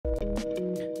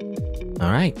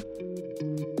Alright.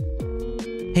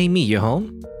 Hey me, you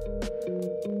home?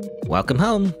 Welcome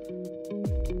home.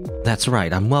 That's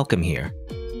right, I'm welcome here.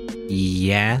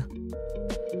 Yeah?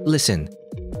 Listen,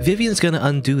 Vivian's gonna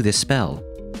undo this spell.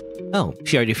 Oh,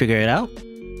 she already figured it out?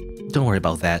 Don't worry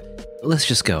about that. Let's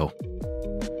just go.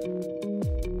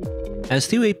 As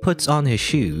Thiu puts on his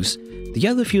shoes, the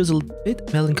other feels a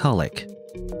bit melancholic.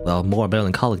 Well, more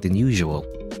melancholic than usual.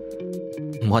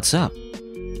 What's up?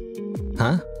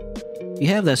 Huh? You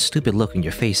have that stupid look on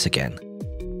your face again.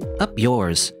 Up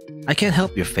yours. I can't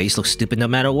help your face looks stupid no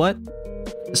matter what.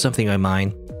 There's something on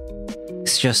mine.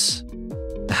 It's just...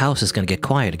 the house is gonna get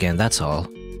quiet again, that's all.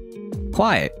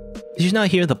 Quiet? Did you not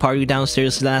hear the party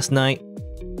downstairs last night?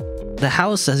 The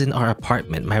house as in our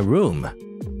apartment, my room.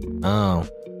 Oh.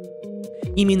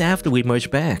 You mean after we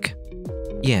merge back?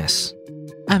 Yes.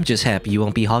 I'm just happy you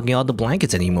won't be hogging all the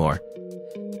blankets anymore.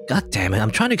 God damn it,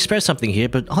 I'm trying to express something here,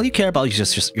 but all you care about is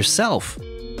just yourself.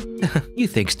 You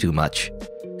think too much.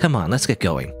 Come on, let's get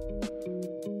going.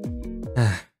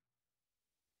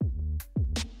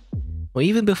 Well,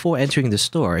 even before entering the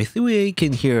store, Thiu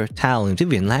can hear Tal and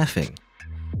Vivian laughing.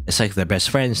 It's like they're best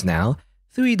friends now.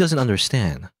 Thiu doesn't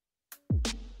understand.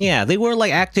 Yeah, they were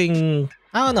like acting...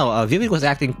 I don't know, Vivian was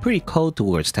acting pretty cold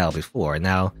towards Tal before.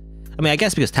 Now, I mean, I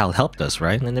guess because Tal helped us,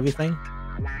 right? And everything.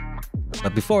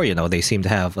 But before, you know, they seem to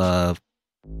have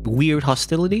weird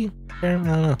hostility. I don't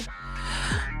know.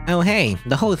 Oh hey,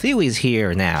 the whole Thiu is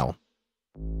here now.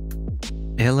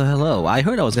 Hello, hello. I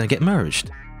heard I was gonna get merged.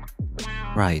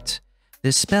 Right.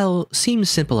 This spell seems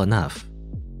simple enough.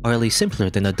 Or at least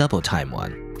simpler than the double time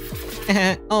one.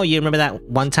 Oh, you remember that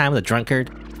one time with the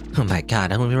drunkard? Oh my god,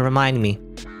 don't even remind me.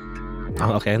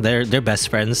 Oh, okay, they're best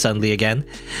friends suddenly again.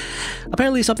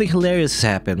 Apparently something hilarious has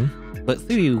happened, but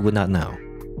Thiu would not know.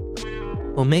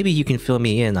 Well, maybe you can fill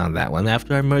me in on that one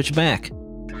after I merge back.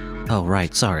 Oh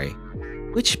right, sorry.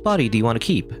 Which body do you want to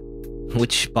keep?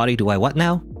 Which body do I what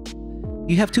now?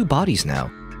 You have two bodies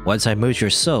now. Once I merge your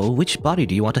soul, which body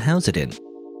do you want to house it in?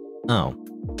 Oh,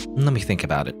 let me think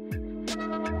about it.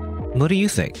 What do you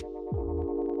think?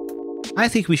 I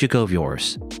think we should go with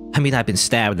yours. I mean, I've been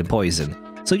stabbed and poisoned,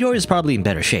 so yours is probably in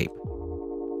better shape.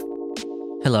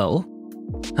 Hello?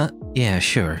 Huh? Yeah,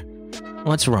 sure.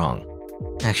 What's wrong?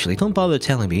 Actually, don't bother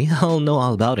telling me. I'll know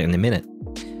all about it in a minute.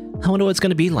 I wonder what it's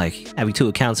gonna be like, having two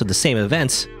accounts of the same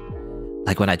events.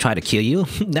 Like when I try to kill you?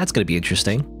 That's gonna be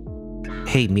interesting.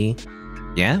 Hey, me.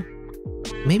 Yeah?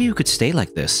 Maybe we could stay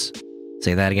like this.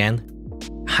 Say that again?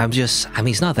 I mean,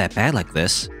 it's not that bad like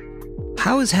this.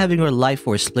 How is having our life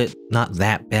force split not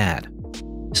that bad?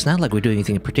 It's not like we're doing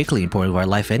anything particularly important with our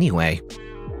life anyway.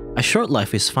 A short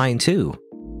life is fine too.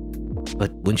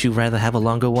 But wouldn't you rather have a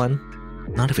longer one?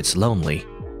 Not if it's lonely.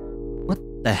 What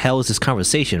the hell is this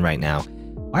conversation right now?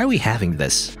 Why are we having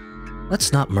this?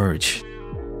 Let's not merge.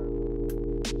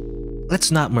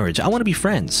 Let's not merge. I want to be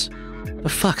friends. For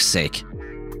fuck's sake.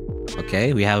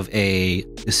 Okay, we have a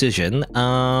decision.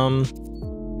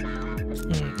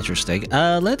 Interesting.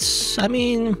 Let's... I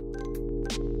mean...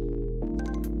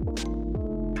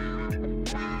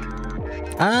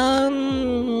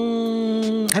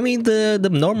 the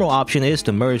normal option is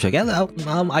to merge. I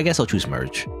guess I'll choose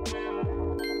merge.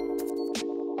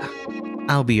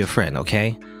 I'll be your friend,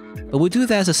 okay? But we'll do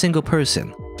that as a single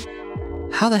person.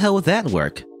 How the hell would that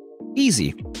work?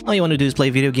 Easy. All you want to do is play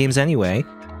video games anyway.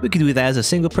 We can do that as a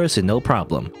single person, no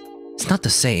problem. It's not the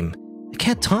same. I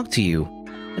can't talk to you.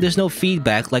 And there's no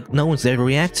feedback, like no one's there to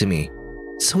react to me.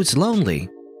 So it's lonely.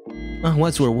 Well,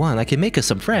 once we're one, I can make us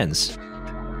some friends.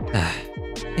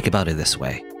 Think about it this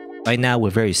way. Right now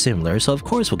we're very similar, so of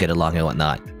course we'll get along and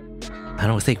whatnot. I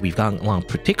don't think we've gone along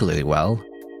particularly well.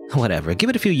 Whatever, give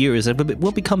it a few years and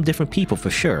we'll become different people for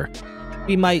sure.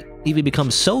 We might even become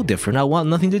so different I want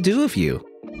nothing to do with you.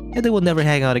 And then we'll never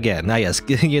hang out again. Now yes,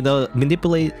 you know,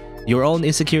 manipulate your own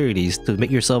insecurities to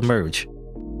make yourself merge.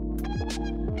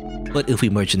 But if we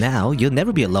merge now, you'll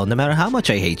never be alone no matter how much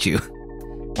I hate you.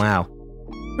 Wow.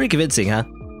 Pretty convincing, huh?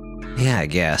 Yeah, I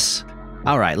guess.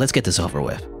 Alright, let's get this over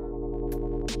with.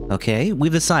 Okay,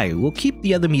 we've decided we'll keep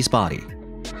the other me's body.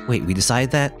 Wait, we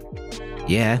decided that?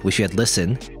 Yeah, wish you had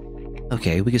listened.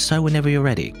 Okay, we can start whenever you're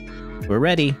ready. We're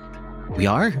ready. We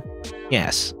are?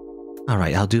 Yes.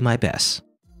 Alright, I'll do my best.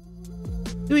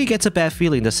 Thiu gets a bad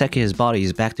feeling the second his body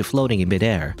is back to floating in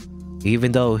midair.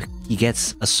 Even though he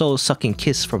gets a soul-sucking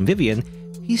kiss from Vivian,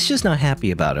 he's just not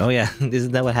happy about it. Oh yeah,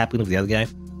 isn't that what happened with the other guy?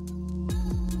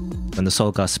 When the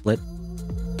soul got split?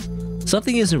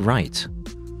 Something isn't right.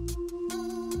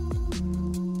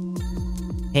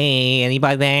 Hey,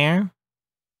 anybody there?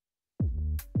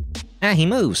 Ah, he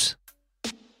moves.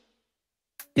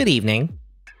 Good evening.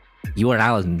 You were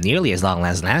out nearly as long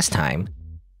as last time.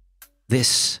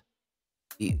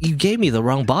 You gave me the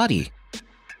wrong body.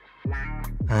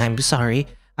 I'm sorry.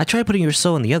 I tried putting your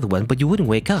soul in the other one, but you wouldn't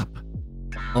wake up.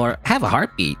 Or have a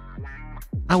heartbeat.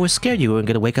 I was scared you weren't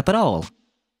gonna wake up at all.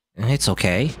 It's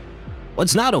okay.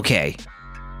 What's not okay?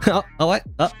 What?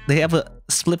 Oh, they have a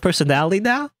split personality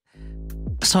now?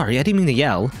 Sorry, I didn't mean to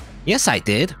yell. Yes, I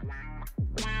did.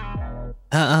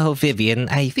 Oh, Vivian,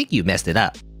 I think you messed it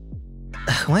up.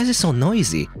 Why is it so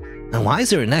noisy? And why is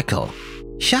there an echo?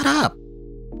 Shut up!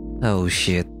 Oh,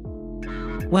 shit.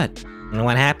 What?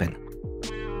 What happened?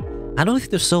 I don't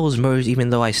think the souls merged even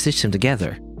though I stitched them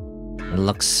together. It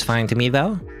looks fine to me,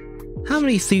 though. How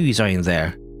many Thius are in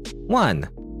there? One.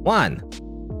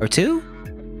 Or two?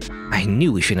 I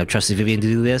knew we shouldn't have trusted Vivian to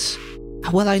do this.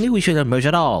 Well, I knew we shouldn't have merged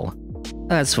at all.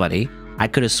 That's funny. I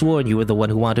could have sworn you were the one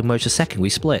who wanted to merge the second we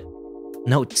split.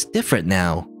 No, it's different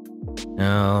now.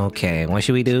 Okay, what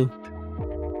should we do?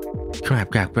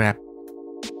 Crap.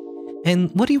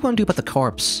 And what do you want to do about the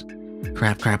corpse?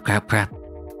 Crap.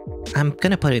 I'm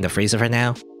gonna put it in the freezer for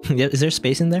now. Is there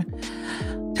space in there?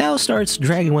 Thiu starts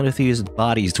dragging one of Thiu's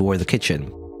bodies toward the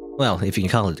kitchen. Well, if you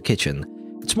can call it the kitchen.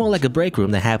 It's more like a break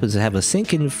room that happens to have a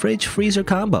sink and fridge-freezer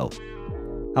combo.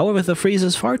 However, the freezer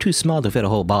is far too small to fit a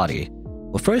whole body.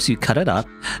 Well, first you cut it up.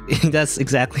 That's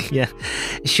exactly, yeah.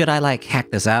 Should I, like, hack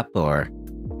this up, or...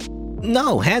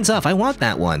 No, hands off, I want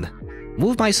that one.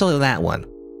 Move my soul to that one.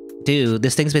 Dude,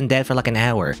 this thing's been dead for like an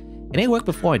hour. It ain't worked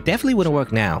before, it definitely wouldn't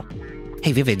work now.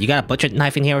 Hey, Vivid, you got a butcher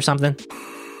knife in here or something?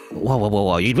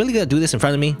 Whoa, you really gonna do this in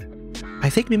front of me? I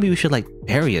think maybe we should, like,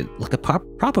 bury it like a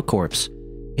proper corpse.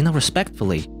 You know,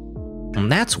 respectfully.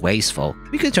 That's wasteful.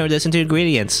 We could turn this into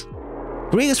ingredients.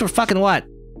 Ingredients for fucking what?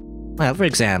 Well, for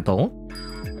example...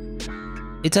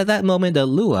 It's at that moment that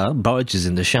Lua barges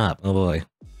in the shop. Oh boy.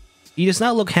 He does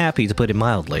not look happy, to put it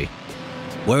mildly.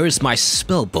 Where's my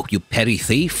spell book, you petty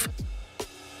thief?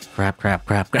 Crap.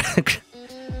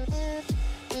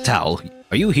 Thiu,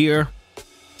 are you here?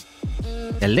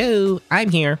 Hello,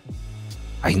 I'm here.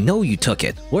 I know you took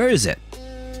it. Where is it?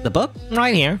 The book?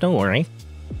 Right here, don't worry.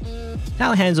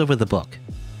 Thiu hands over the book.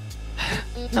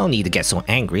 No need to get so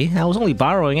angry, I was only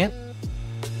borrowing it.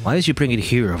 Why did you bring it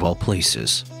here of all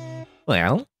places?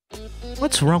 Well,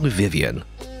 what's wrong with Vivian?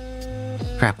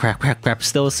 Crap,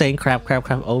 still saying crap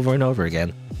over and over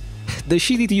again. Does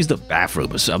she need to use the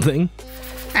bathroom or something?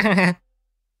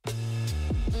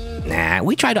 Nah,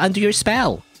 we tried to undo your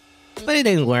spell. But it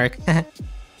didn't work.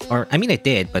 Or, I mean it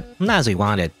did, but not as we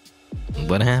wanted.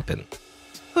 What happened?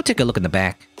 Go take a look in the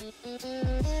back.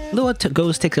 Lua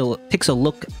takes a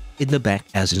look in the back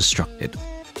as instructed.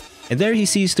 And there he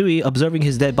sees Thiu observing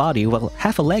his dead body with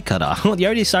half a leg cut off. You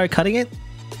already started cutting it?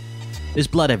 There's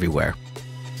blood everywhere.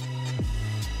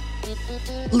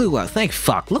 Lua, thank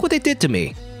fuck. Look what they did to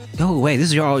me. Go away,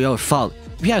 this is all your fault.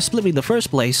 If you had split me in the first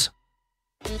place.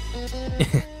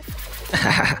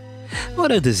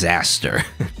 What a disaster.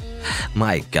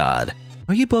 My god.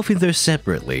 Are you both in there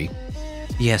separately?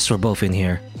 Yes, we're both in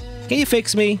here. Can you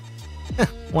fix me?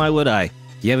 Why would I?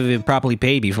 You haven't even properly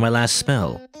paid me for my last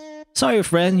spell. Sorry,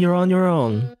 friend, you're on your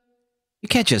own. You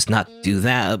can't just not do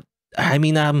that. I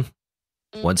mean,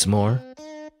 once more.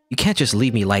 You can't just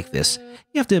leave me like this.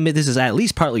 You have to admit this is at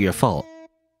least partly your fault.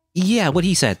 Yeah, what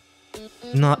he said.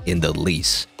 Not in the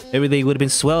least. Everything would have been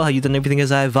swell had you done everything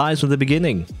as I advised from the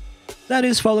beginning. That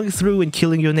is, following through and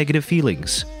killing your negative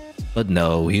feelings. But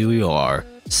no, here you are.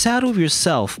 Sad with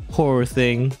yourself, poor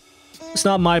thing. It's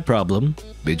not my problem.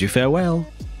 Bid you farewell.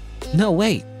 No,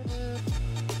 wait.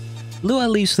 Lua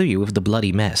leaves Thiu with the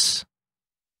bloody mess.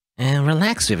 And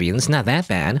relax, Vivian, it's not that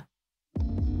bad.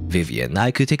 Vivian,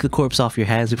 I could take the corpse off your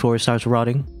hands before it starts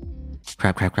rotting.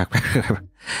 Crap.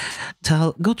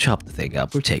 Thiu, go chop the thing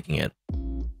up, we're taking it.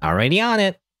 Already on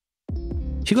it.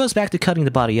 She goes back to cutting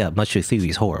the body up, much to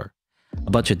Thiu's horror.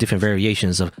 A bunch of different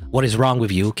variations of what is wrong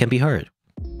with you can be heard.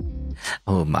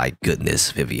 Oh my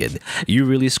goodness, Vivian, you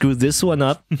really screwed this one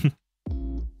up.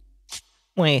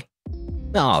 Wait.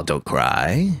 Oh, don't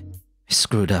cry. I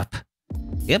screwed up.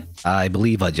 Yep, I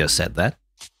believe I just said that.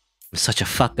 I'm such a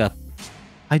fuck up.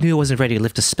 I knew I wasn't ready to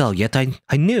lift a spell yet. I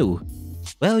knew.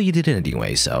 Well, you did it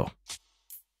anyway, so.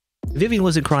 Vivian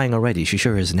wasn't crying already, she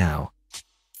sure is now.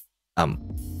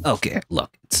 Okay,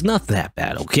 look, it's not that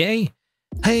bad, okay?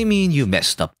 I mean, you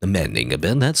messed up the mending a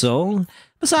bit, that's all.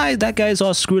 Besides, that guy's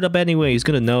all screwed up anyway, he's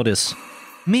gonna notice.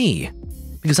 Me?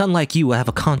 Because unlike you, I have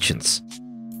a conscience.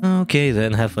 Okay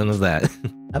then, have fun with that.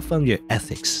 Have fun with your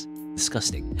ethics.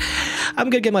 Disgusting. I'm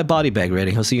gonna get my body bag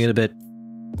ready, I'll see you in a bit.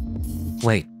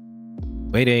 Wait.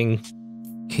 Waiting.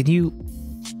 Can you...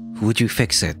 Would you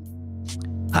fix it?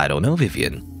 I don't know,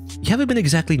 Vivian. You haven't been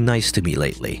exactly nice to me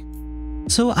lately.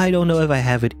 So I don't know if I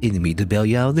have it in me to bail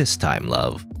you out this time,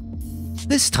 love.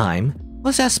 This time?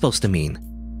 What's that supposed to mean?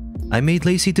 I made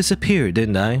Lacey disappear,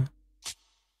 didn't I?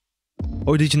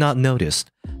 Or did you not notice?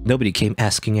 Nobody came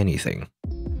asking anything.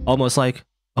 Almost like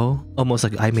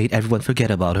I made everyone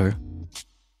forget about her.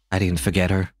 I didn't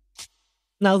forget her.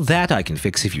 Now that I can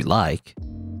fix if you like.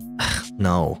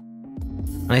 No.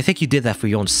 And I think you did that for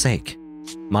your own sake.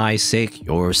 My sake,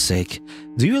 your sake.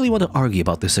 Do you really want to argue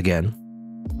about this again?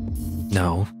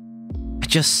 No.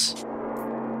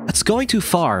 That's going too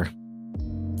far.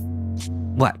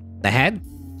 What? The head?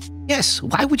 Yes,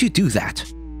 why would you do that?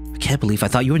 I can't believe I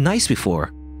thought you were nice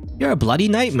before. You're a bloody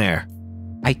nightmare.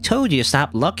 I told you to stop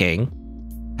looking.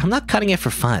 I'm not cutting it for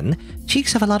fun.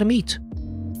 Cheeks have a lot of meat.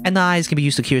 And the eyes can be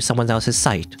used to cure someone else's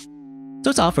sight. So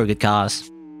it's all for a good cause.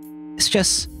 It's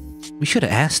just, you should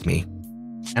have asked me.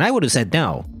 And I would have said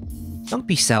no. Don't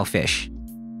be selfish.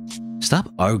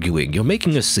 Stop arguing, you're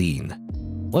making a scene.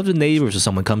 What if the neighbors or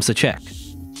someone comes to check?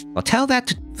 I'll tell that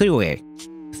to Thiu.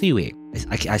 Thiu.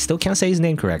 I still can't say his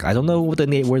name correct. I don't know where the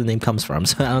name comes from,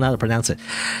 so I don't know how to pronounce it.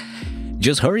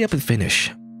 Just hurry up and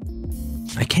finish.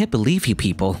 I can't believe you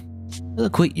people.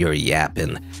 Quit your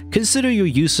yapping. Consider your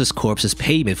useless corpse as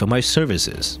payment for my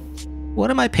services.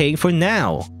 What am I paying for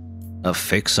now? A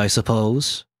fix, I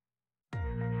suppose?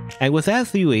 And with that,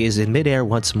 Thiu is in midair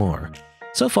once more.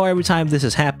 So far, every time this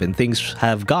has happened, things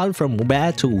have gone from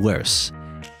bad to worse.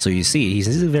 So you see,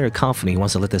 he's very confident he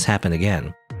wants to let this happen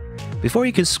again. Before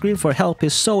he can scream for help,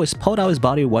 his soul is pulled out of his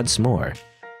body once more.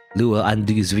 Lua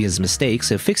undoes Vian's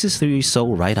mistakes and fixes Thiu's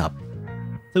soul right up.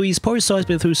 Thiu's poor soul has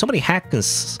been through so many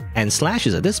hacks and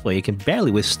slashes at this point he can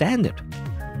barely withstand it.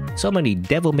 So many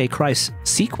Devil May Cry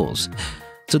sequels.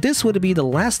 So this would be the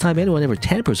last time anyone ever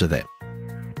tampers with it.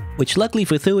 Which luckily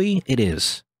for Thiu, it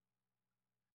is.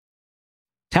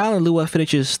 Tal and Lua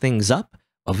finishes things up,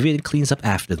 while Vian cleans up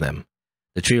after them.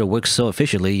 The trio works so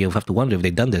efficiently you'll have to wonder if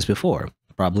they've done this before.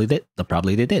 Probably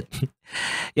they did.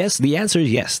 Yes, the answer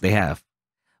is yes, they have.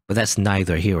 But that's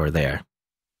neither here or there.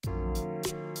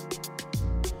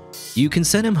 You can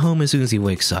send him home as soon as he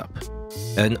wakes up.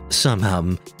 And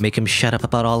somehow make him shut up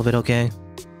about all of it, okay?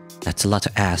 That's a lot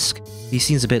to ask. He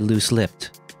seems a bit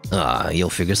loose-lipped. You'll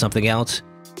figure something out.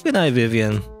 Good night,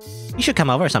 Vivian. You should come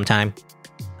over sometime.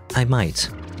 I might.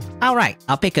 Alright,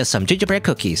 I'll pick us some gingerbread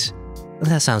cookies.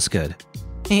 That sounds good.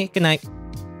 Good night.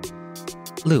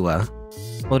 Lua,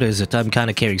 what is it? I'm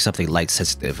kinda carrying something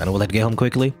light-sensitive, and I will let you get home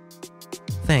quickly.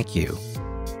 Thank you.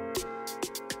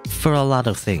 For a lot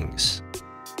of things.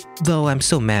 Though I'm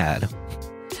so mad.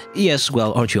 Yes,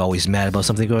 well, aren't you always mad about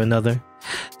something or another?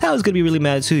 Tao's gonna be really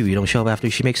mad too if you don't show up after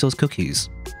she makes those cookies.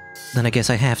 Then I guess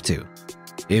I have to.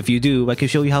 If you do, I can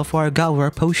show you how far I got with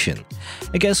our potion.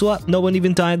 And guess what? No one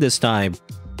even died this time.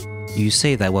 You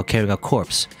say that while carrying a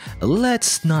corpse.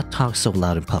 Let's not talk so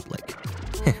loud in public.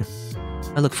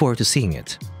 I look forward to seeing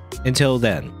it. Until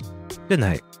then, good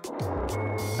night.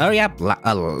 Hurry up,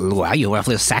 Lua, you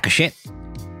worthless sack of shit.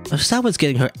 Someone's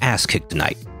getting her ass kicked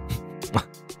tonight.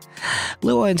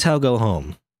 Lua and Tao go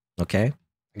home. Okay?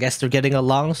 I guess they're getting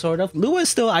along, sort of. I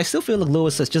still feel like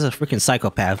Lua's just a freaking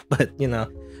psychopath, but, you know,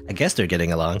 I guess they're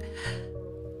getting along.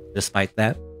 Despite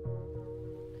that.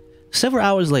 Several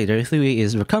hours later, Thiu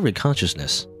is recovering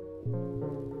consciousness.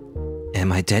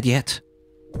 Am I dead yet?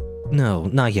 No,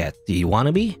 not yet. Do you want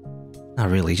to be? Not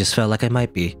really, just felt like I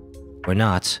might be. Or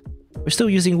not. We're still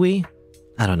using we?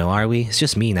 I don't know, are we? It's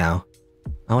just me now.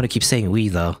 I want to keep saying we,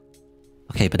 though.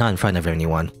 Okay, but not in front of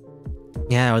anyone.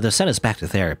 Yeah, or they'll send us back to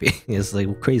therapy. It's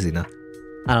like crazy now.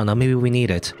 I don't know, maybe we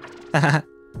need it.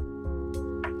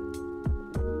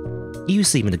 You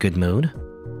seem in a good mood.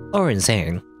 Or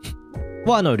insane.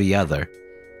 One or the other.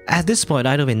 At this point,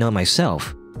 I don't even know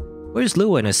myself. Where's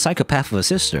Lua and his psychopath of a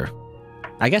sister?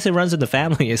 I guess it runs in the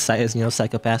family as you know,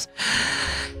 psychopaths.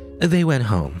 They went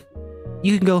home.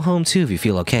 You can go home too if you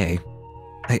feel okay.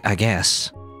 I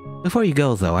guess. Before you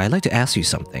go though, I'd like to ask you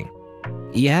something.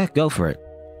 Yeah, go for it.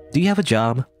 Do you have a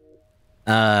job?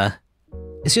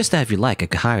 It's just that if you like, I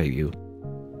could hire you.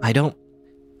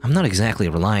 I'm not exactly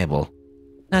reliable.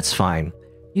 That's fine.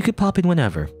 You could pop in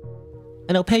whenever.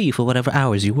 And I'll pay you for whatever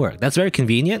hours you work. That's very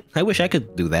convenient. I wish I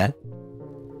could do that.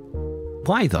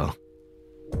 Why though?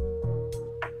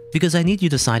 Because I need you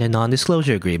to sign a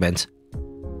non-disclosure agreement.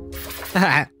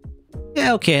 Yeah,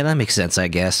 okay, that makes sense, I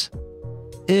guess.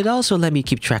 It'd also let me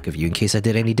keep track of you in case I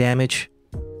did any damage.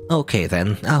 Okay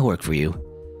then, I'll work for you.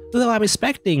 Though I'm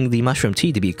expecting the mushroom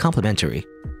tea to be complimentary.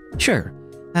 Sure,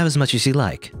 have as much as you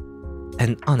like.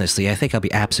 And honestly, I think I'll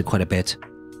be absent quite a bit.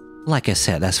 Like I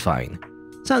said, that's fine.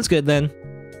 Sounds good then.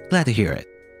 Glad to hear it.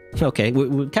 Okay,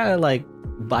 we're kind of like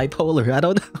bipolar, I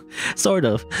don't know. Sort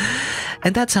of.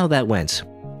 And that's how that went.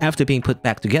 After being put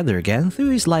back together again,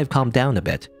 Thiu's life calmed down a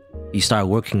bit. He started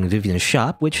working in Vivian's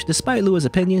shop, which, despite Lua's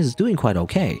opinions, is doing quite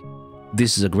okay.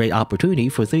 This is a great opportunity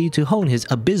for Thiu to hone his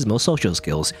abysmal social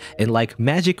skills in, like,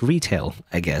 magic retail,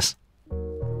 I guess.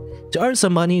 To earn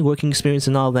some money, working experience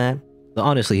and all that, but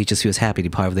honestly, he just feels happy to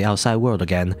be part of the outside world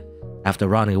again, after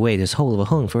rotting away this hole of a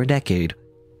home for a decade.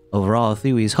 Overall,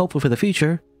 Thiu is hopeful for the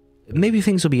future. Maybe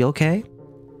things will be okay.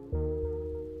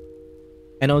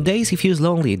 And on days he feels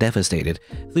lonely and devastated,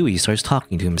 Thiu starts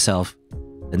talking to himself.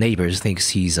 The neighbors thinks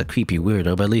he's a creepy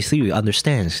weirdo, but at least Thiu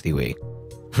understands Thiu.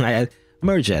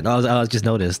 Merchant, I just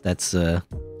noticed that's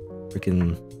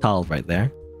freaking tall right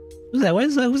there. Who's that? What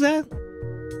is that? Who's that?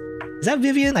 Is that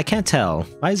Vivian? I can't tell.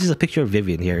 Why is there a picture of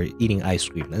Vivian here eating ice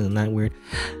cream? Isn't that weird?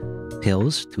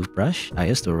 Pills, toothbrush, I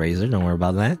used to razor, don't worry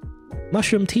about that.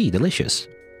 Mushroom tea, delicious.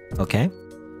 Okay.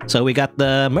 So we got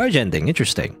the merge ending,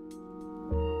 interesting.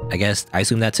 I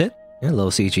assume that's it. Yeah, a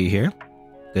little CG here.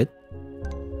 Good.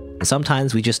 And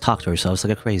sometimes we just talk to ourselves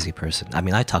like a crazy person. I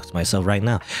mean, I talk to myself right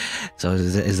now. So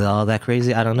is it all that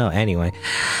crazy? I don't know. Anyway.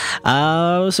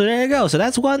 So there you go. So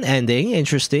that's one ending.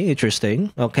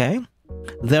 Interesting. Okay.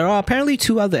 There are apparently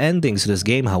 2 other endings to this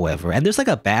game, however. And there's like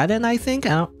a bad end, I think.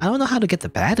 I don't know how to get the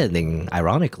bad ending,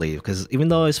 ironically. Because even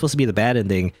though it's supposed to be the bad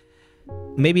ending,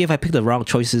 maybe if I pick the wrong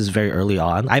choices very early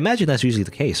on, I imagine that's usually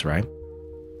the case, right?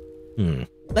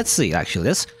 Let's see,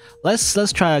 actually.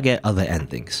 Let's try to get other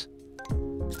endings.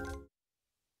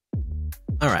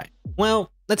 Alright,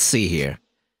 well, let's see here.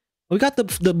 We got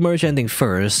the merge ending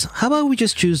first. How about we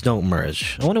just choose don't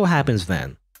merge? I wonder what happens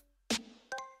then.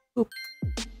 Oop.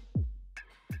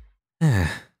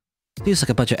 Feels like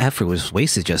a bunch of effort was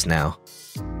wasted just now.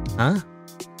 Huh?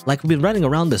 Like we've been running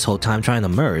around this whole time trying to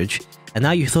merge, and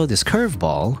now you throw this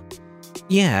curveball?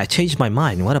 Yeah, I changed my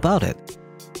mind, what about it?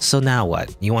 So now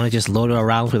what? You want to just load it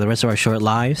around for the rest of our short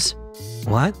lives?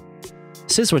 What?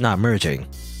 Since we're not merging.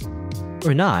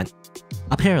 We're not?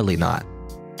 Apparently not.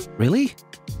 Really?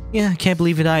 Yeah, can't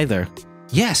believe it either.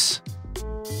 Yes!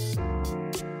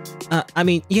 I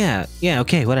mean, yeah,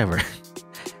 okay, whatever.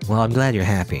 Well, I'm glad you're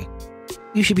happy.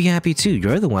 You should be happy too,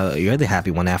 you're the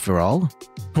happy one after all.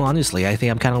 Well, honestly, I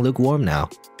think I'm kinda lukewarm now.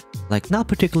 Like, not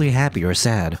particularly happy or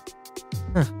sad.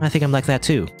 I think I'm like that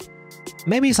too.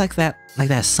 Maybe it's like that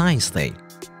science thing.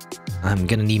 I'm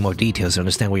gonna need more details to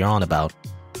understand what you're on about.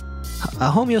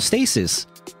 Homeostasis.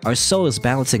 Our soul is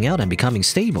balancing out and becoming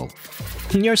stable.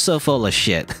 You're so full of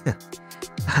shit.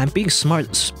 I'm being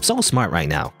smart, so smart right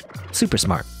now. Super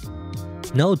smart.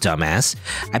 No, dumbass.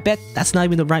 I bet that's not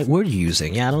even the right word you're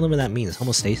using. Yeah, I don't know what that means.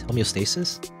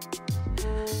 Homeostasis?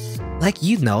 Like,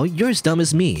 you know, you're as dumb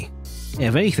as me. Yeah,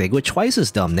 if anything, we're twice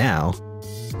as dumb now.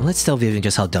 Well, let's tell Vivian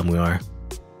just how dumb we are.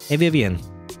 Hey, Vivian.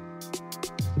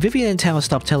 Vivian and Thiu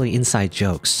stopped telling inside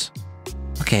jokes.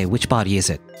 Okay, which body is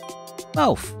it?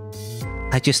 Both.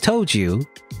 I just told you.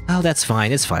 Oh, that's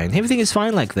fine, it's fine. Everything is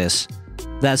fine like this.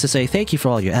 That's to say, thank you for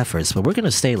all your efforts, but we're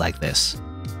gonna stay like this.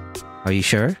 Are you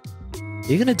sure?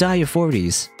 You're gonna die in your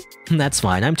 40s. That's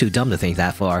fine, I'm too dumb to think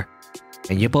that far.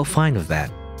 And you're both fine with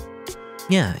that.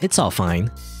 Yeah, it's all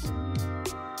fine.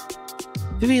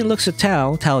 Vivian looks at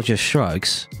Thiu just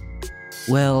shrugs.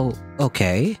 Well,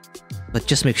 okay. But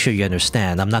just make sure you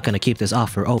understand, I'm not gonna keep this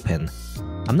offer open.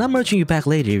 I'm not merging you back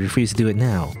later if you refuse to do it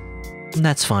now.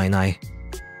 That's fine,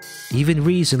 even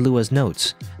reads in Lua's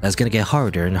notes, that's gonna get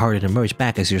harder and harder to merge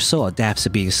back as your soul adapts to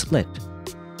being split.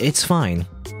 It's fine.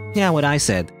 Yeah, what I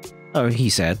said. Or he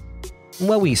said.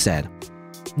 What we said.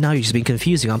 Now you're just being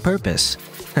confusing on purpose.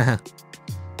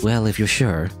 Well, if you're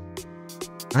sure.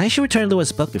 I should return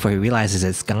Lua's book before he realizes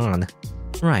it's gone.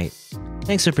 Right.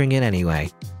 Thanks for bringing it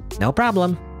anyway. No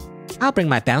problem. I'll bring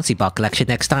my bouncy ball collection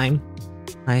next time.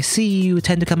 I see you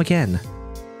tend to come again.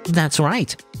 That's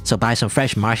right. So buy some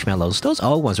fresh marshmallows. Those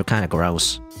old ones were kinda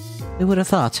gross. Who would have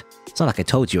thought? It's not like I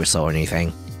told you or so or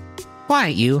anything.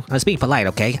 Quiet you. I was being polite,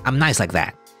 okay? I'm nice like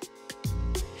that.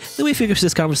 Louis figures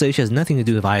this conversation has nothing to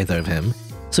do with either of him,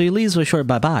 so he leaves with a short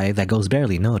bye-bye that goes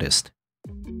barely noticed.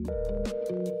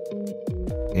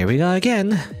 Here we go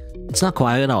again. It's not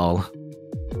quiet at all.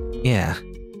 Yeah.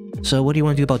 So what do you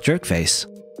want to do about Jerkface?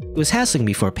 He was hassling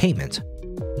me for payment.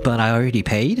 But I already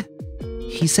paid?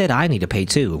 He said I need to pay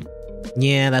too.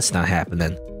 Yeah, that's not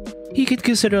happening. He could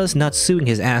consider us not suing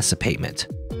his ass a payment.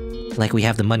 Like we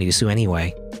have the money to sue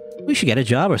anyway. We should get a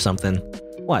job or something.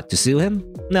 What, to sue him?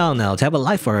 No, to have a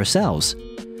life for ourselves.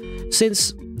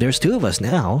 Since there's 2 of us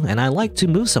now, and I like to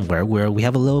move somewhere where we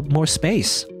have a little more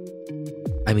space.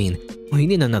 I mean, we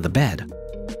need another bed.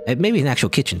 And maybe an actual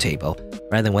kitchen table,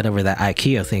 rather than whatever that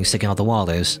IKEA thing sticking out the wall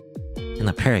is. And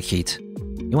a parakeet.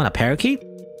 You want a parakeet?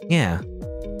 Yeah.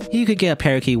 You could get a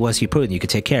parakeet once you prove you could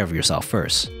take care of yourself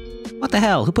first. What the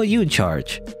hell? Who put you in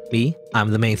charge? Me?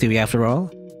 I'm the main Thiu after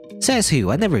all. Says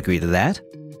who? I never agreed to that.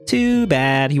 Too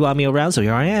bad. You want me around, so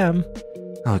here I am.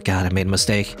 Oh god, I made a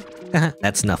mistake.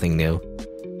 That's nothing new.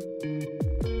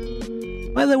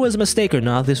 Whether it was a mistake or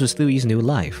not, this was Thiu's new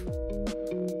life.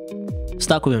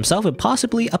 Stuck with himself and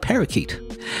possibly a parakeet.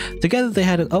 Together they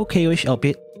had an okayish,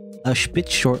 albeit a bit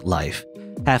short life.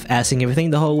 Half-assing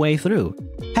everything the whole way through.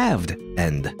 Halved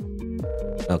end.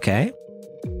 Okay.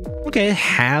 Okay,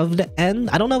 halved end?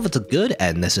 I don't know if it's a good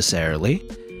end necessarily.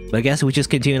 But I guess we just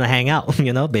continue to hang out,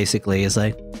 you know? Basically, it's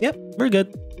like, yep, we're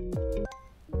good.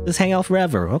 Just hang out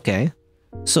forever, okay.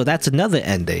 So that's another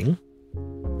ending.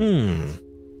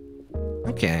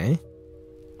 Okay.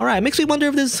 Alright, makes me wonder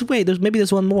if there's... Wait, maybe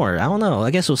there's one more. I don't know.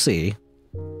 I guess we'll see.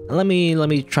 Let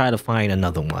me try to find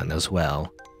another one as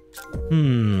well.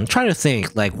 I'm trying to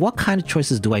think, like, what kind of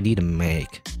choices do I need to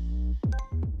make?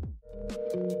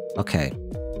 Okay.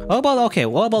 What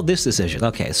about this decision?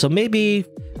 Okay, so maybe...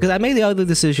 Because I made the other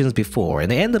decisions before, and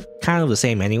they end up kind of the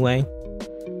same anyway.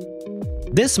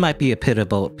 This might be a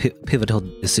pivotal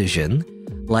decision.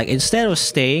 Like, instead of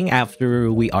staying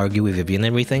after we argue with Vivian and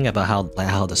everything about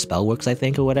how the spell works, I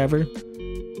think, or whatever,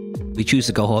 we choose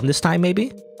to go home this time,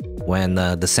 maybe? When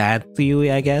the sad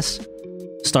Thiu, I guess,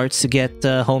 starts to get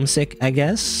homesick, I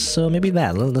guess? So maybe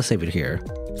that. Let's save it here.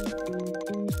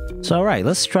 So alright,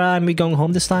 let's try me going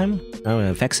home this time. I don't know if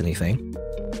it affects anything.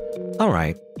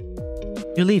 Alright.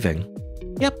 You're leaving.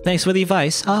 Yep, thanks for the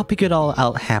advice. I'll pick it all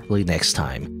out happily next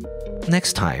time.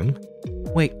 Next time?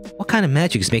 Wait, what kind of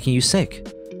magic is making you sick?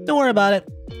 Don't worry about it.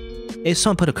 If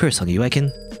someone put a curse on you, I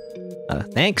can...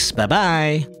 thanks,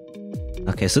 bye-bye.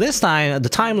 Okay, so this time, the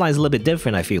timeline's a little bit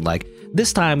different, I feel like.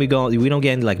 This time we don't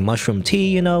get any, like, mushroom tea,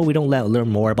 you know? We don't learn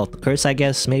more about the curse, I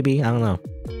guess, maybe? I don't know.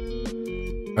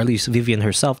 Or at least Vivian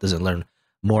herself doesn't learn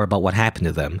more about what happened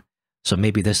to them. So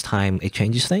maybe this time it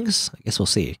changes things? I guess we'll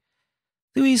see.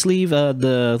 Thiu's leave,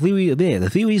 the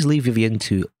Thiu's leave Vivian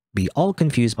to be all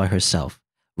confused by herself.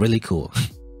 Really cool.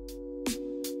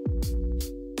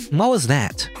 What was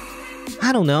that?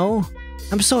 I don't know.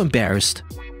 I'm so embarrassed.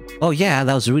 Oh yeah,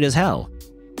 that was rude as hell.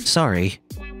 Sorry.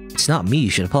 It's not me you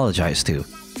should apologize to.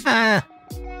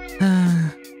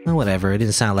 Well, whatever, it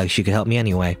didn't sound like she could help me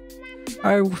anyway.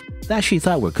 Or that she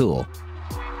thought we're cool.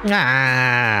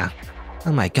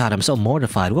 Oh my god, I'm so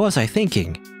mortified. What was I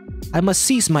thinking? I must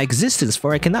cease my existence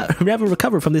for I cannot ever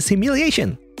recover from this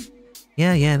humiliation.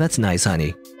 Yeah, that's nice,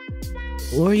 honey.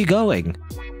 Where are you going?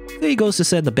 There he goes to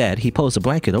sit in the bed. He pulls a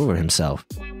blanket over himself.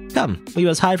 Come, we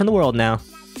must hide from the world now.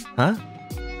 Huh?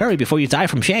 Hurry before you die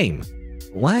from shame.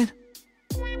 What?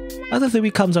 Other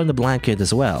Thiu comes on the blanket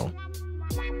as well.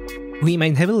 We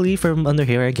might heavily from under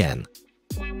here again.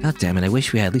 God damn it, I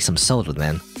wish we had at least some soda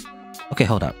then. Okay,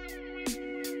 hold up.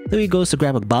 Thiu goes to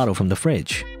grab a bottle from the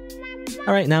fridge.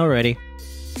 Alright, now we're ready.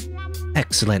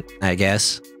 Excellent, I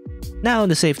guess. Now in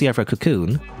the safety of our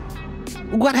cocoon.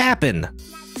 What happened?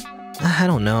 I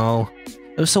don't know.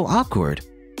 It was so awkward.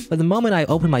 But the moment I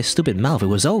opened my stupid mouth, it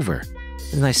was over.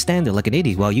 And I stand there like an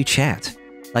idiot while you chat.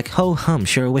 Like, ho-hum,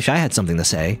 sure wish I had something to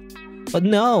say. But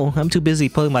no, I'm too busy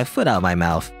pulling my foot out of my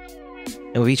mouth.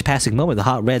 And with each passing moment, the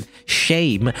hot red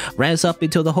shame ramps up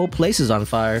until the whole place is on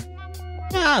fire.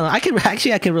 I don't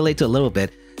know, I can relate to a little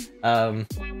bit.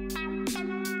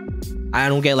 I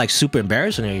don't get like super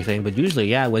embarrassed or anything, but usually,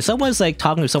 yeah, when someone's like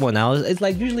talking to someone else, it's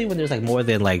like usually when there's like more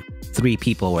than like 3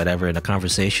 people or whatever in a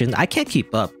conversation, I can't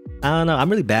keep up. I don't know, I'm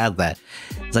really bad at that.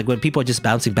 It's like when people are just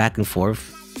bouncing back and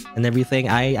forth and everything,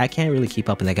 I can't really keep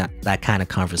up in that kind of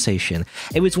conversation.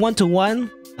 If it's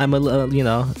one-to-one, I'm you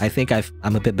know, I think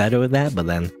I'm a bit better with that, but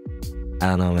then, I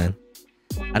don't know, man.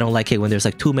 I don't like it when there's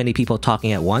like too many people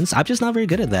talking at once. I'm just not very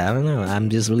good at that. I don't know, I'm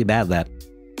just really bad at that.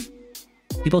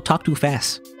 People talk too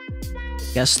fast.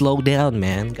 You gotta slow down,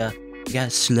 man. You gotta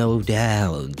slow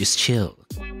down. Just chill.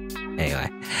 Anyway.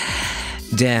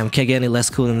 Damn, can't get any less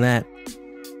cool than that.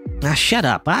 Now shut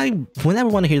up. I will never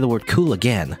want to hear the word cool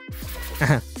again.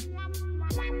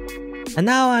 And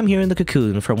now I'm here in the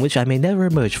cocoon from which I may never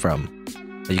emerge from.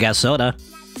 But you got soda.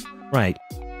 Right.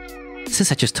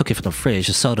 Since I just took it from the fridge,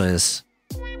 the soda is...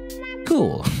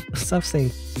 cool. Stop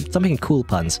making cool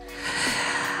puns.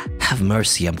 Have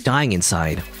mercy, I'm dying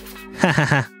inside.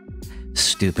 Hahaha.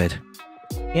 Stupid.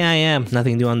 Yeah, I am.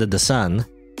 Nothing new under the sun.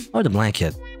 Or the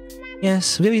blanket.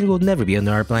 Yes, Vivian will never be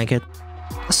under our blanket.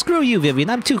 Screw you, Vivian.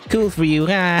 I'm too cool for you.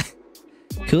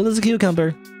 Cool as a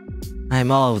cucumber. I'm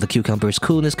all of the cucumbers,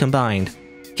 coolness combined.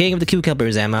 King of the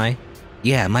cucumbers, am I?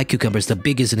 Yeah, my cucumber's the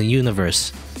biggest in the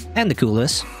universe. And the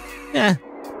coolest. Yeah.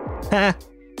 Ha.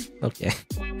 Okay.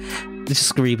 It's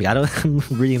just creepy. I'm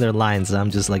reading their lines,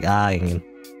 I'm just like eyeing.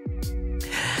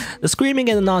 The screaming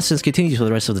and the nonsense continues for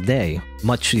the rest of the day,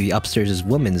 much to the upstairs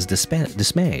woman's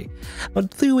dismay.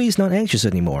 But Thiu is not anxious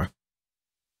anymore.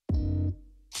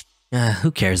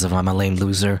 Who cares if I'm a lame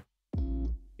loser?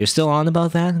 You're still on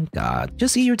about that? God,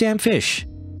 just eat your damn fish.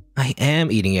 I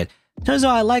am eating it. Turns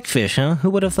out I like fish, huh? Who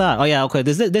would have thought? Oh yeah, okay,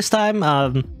 this time,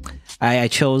 I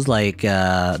chose like,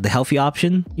 the healthy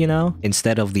option, you know?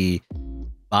 Instead of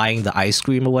buying the ice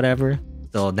cream or whatever.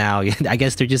 So now, I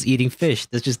guess they're just eating fish.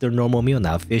 That's just their normal meal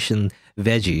now. Fish and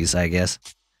veggies, I guess.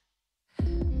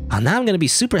 Now I'm gonna be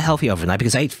super healthy overnight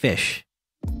because I ate fish.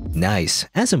 Nice.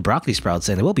 And some broccoli sprouts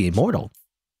and it will be immortal.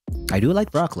 I do like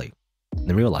broccoli.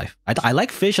 In real life. I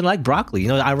like fish and I like broccoli. You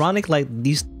know, ironic, like,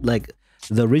 these, like,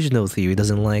 the original Thiu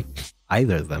doesn't like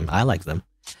either of them. I like them.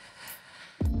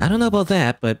 I don't know about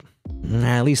that, but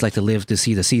I at least like to live to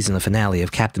see the season finale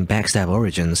of Captain Backstab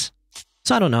Origins.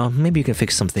 So I don't know, maybe you can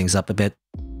fix some things up a bit.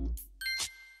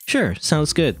 Sure,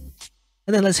 sounds good.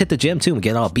 And then let's hit the gym too and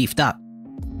get all beefed up.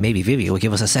 Maybe Vivian will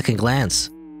give us a second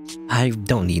glance. I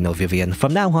don't need no Vivian.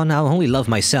 From now on, I'll only love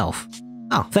myself.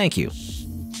 Oh, thank you.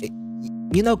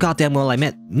 You know goddamn well I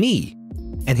meant me.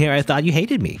 And here I thought you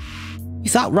hated me. You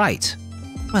thought right.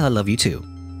 Well, I love you too.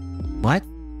 What?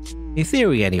 In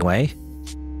theory, anyway.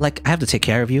 Like, I have to take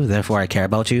care of you, therefore I care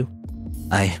about you.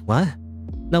 What?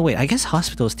 No, wait, I guess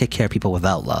hospitals take care of people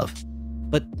without love.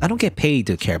 But I don't get paid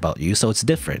to care about you, so it's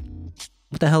different.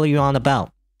 What the hell are you on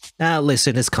about?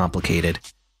 Listen, it's complicated.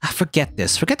 Forget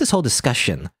this. Forget this whole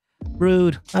discussion.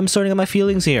 Rude. I'm sorting out my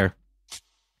feelings here.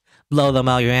 Blow them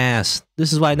out your ass.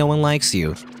 This is why no one likes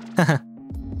you. The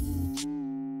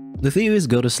Thiu is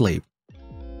go to sleep.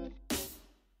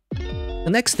 The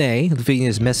next day, the Thiu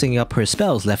is messing up her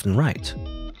spells left and right.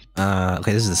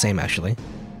 Okay, this is the same actually.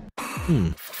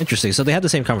 Interesting. So they had the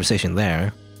same conversation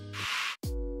there.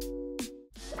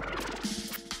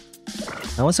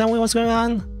 Now what's going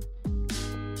on?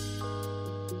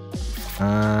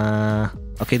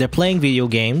 Okay, they're playing video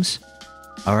games.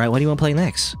 Alright, what do you want to play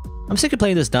next? I'm sick of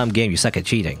playing this dumb game, you suck at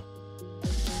cheating.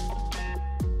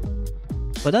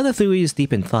 But the other Thiu is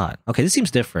deep in thought. Okay, this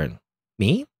seems different.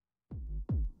 Me?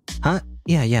 Huh?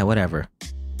 Yeah, whatever.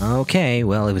 Okay,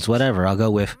 well, if it's whatever, I'll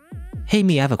go with... Hey,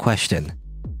 me, I have a question.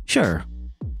 Sure.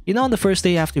 You know on the first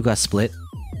day after you got split,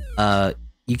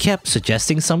 you kept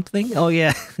suggesting something? Oh,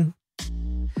 yeah.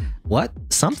 What?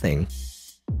 Something?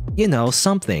 You know,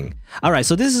 something. Alright,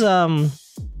 so this is,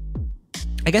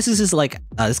 I guess this is like,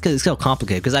 it's kind of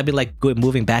complicated because I've been like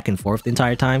moving back and forth the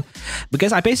entire time.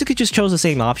 Because I basically just chose the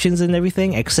same options and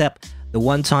everything, except the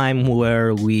one time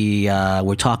where we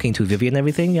were talking to Vivian and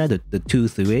everything, yeah, the two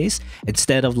Thiu's.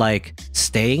 Instead of like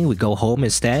staying, we go home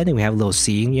instead and we have a little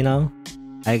scene, you know,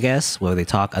 I guess, where they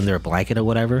talk under a blanket or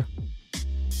whatever.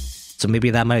 So maybe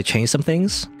that might have changed some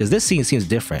things? Because this scene seems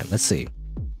different. Let's see.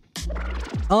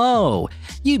 Oh,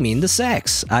 you mean the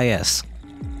sex? Ah, yes.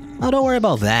 Oh, don't worry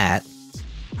about that.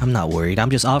 I'm not worried. I'm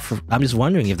just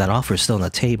wondering if that offer is still on the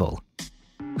table.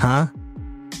 Huh?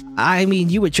 I mean,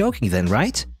 you were joking then,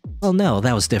 right? Well, no,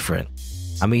 that was different.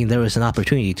 I mean, there was an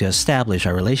opportunity to establish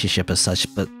our relationship as such,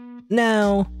 but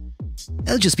now...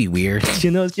 It'll just be weird,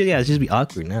 you know? Yeah, it'll just be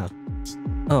awkward now.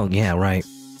 Oh, yeah, right.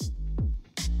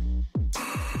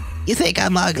 You think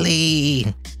I'm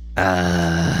ugly?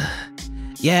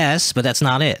 Yes, but that's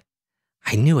not it.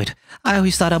 I knew it. I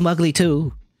always thought I'm ugly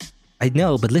too. I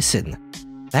know, but listen.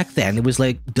 Back then, it was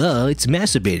like, duh, it's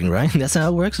masturbating, right? That's how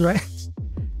it works, right?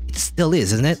 It still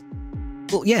is, isn't it?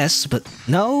 Well, yes, but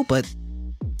no, but...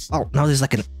 Oh, no, there's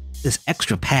like this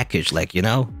extra package, like, you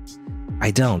know?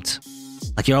 I don't.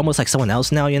 Like, you're almost like someone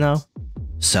else now, you know?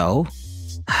 So?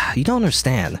 You don't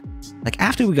understand. Like,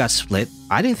 after we got split,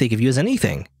 I didn't think of you as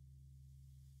anything.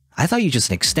 I thought you were just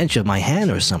an extension of my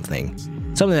hand or something.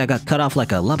 Something that got cut off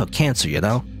like a lump of cancer, you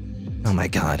know? Oh my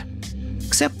god.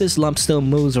 Except this lump still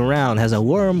moves around, has a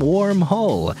warm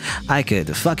hole. I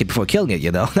could fuck it before killing it,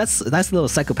 you know? That's a little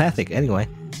psychopathic, anyway.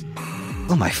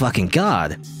 Oh my fucking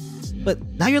god. But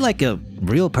now you're like a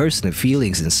real person with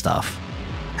feelings and stuff.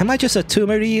 Am I just a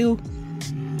tumor to you?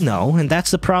 No, and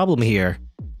that's the problem here.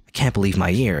 I can't believe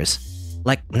my ears.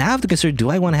 Like, now I have to consider, do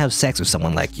I want to have sex with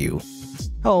someone like you?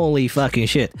 Holy fucking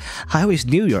shit. I always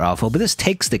knew you're awful, but this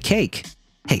takes the cake.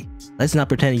 Hey, let's not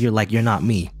pretend you're not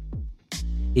me.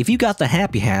 If you got the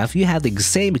happy half, you had the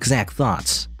same exact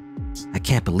thoughts. I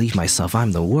can't believe myself,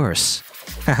 I'm the worst.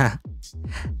 Haha.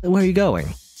 Where are you going?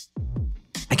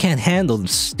 I can't handle the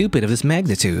stupid of this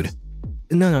magnitude.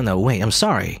 No, wait, I'm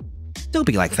sorry. Don't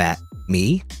be like that.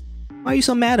 Me? Why are you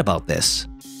so mad about this?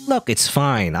 Look, it's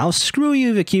fine. I'll screw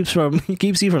you if it keeps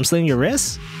you from slitting your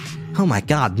wrists. Oh my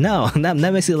god, no. That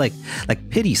makes it like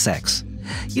pity sex.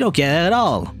 You don't get it at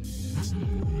all.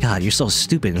 God, you're so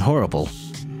stupid and horrible.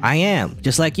 I am,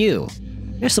 just like you.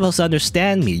 You're supposed to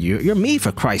understand me. You're me,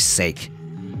 for Christ's sake.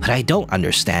 But I don't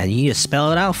understand. You need to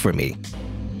spell it out for me.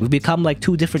 We've become like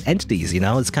two different entities, you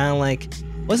know? It's kind of like...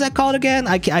 What's that called again?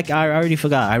 I already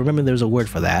forgot. I remember there's a word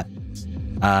for that.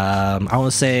 I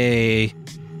want to say...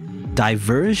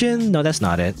 Diversion? No, that's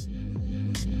not it.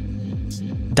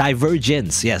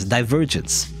 Divergence. Yes,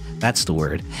 divergence. That's the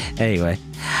word. Anyway.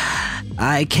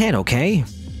 I can't, okay?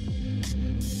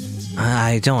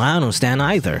 I don't understand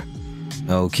either.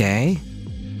 Okay?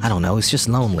 I don't know, it's just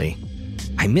lonely.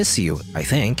 I miss you, I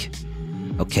think.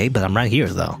 Okay, but I'm right here,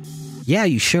 though. Yeah,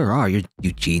 you sure are, you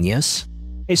genius.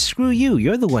 Hey, screw you,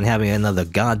 you're the one having another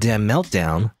goddamn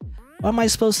meltdown. What am I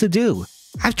supposed to do?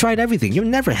 I've tried everything, you're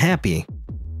never happy.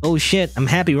 Oh shit, I'm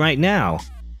happy right now.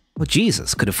 Well,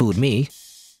 Jesus, could have fooled me.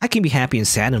 I can be happy and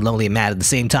sad and lonely and mad at the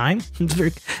same time.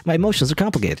 My emotions are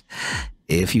complicated.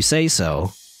 If you say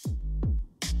so.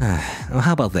 Well,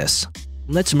 how about this?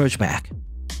 Let's merge back.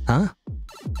 Huh?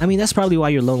 I mean, that's probably why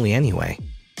you're lonely anyway.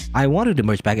 I wanted to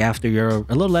merge back after you're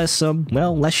a little less,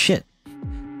 well, less shit.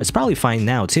 It's probably fine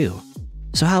now, too.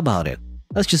 So how about it?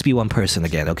 Let's just be one person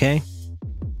again, okay?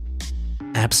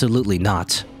 Absolutely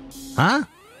not. Huh?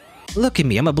 Look at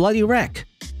me, I'm a bloody wreck.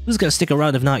 Who's gonna stick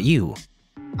around if not you?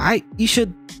 You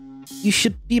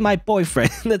should be my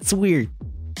boyfriend. That's weird.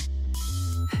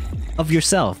 Of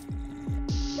yourself.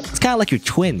 It's kind of like your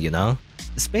twin, you know?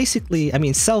 It's basically, I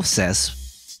mean,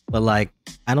 self-cess, but like,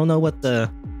 I don't know what the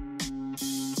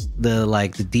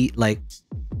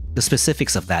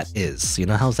specifics of that is. You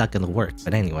know, how's that gonna work?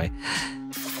 But anyway.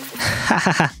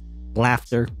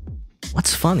 Laughter.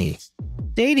 What's funny?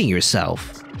 Dating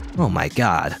yourself. Oh my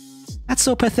god. That's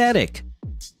so pathetic.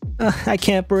 I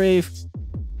can't breathe.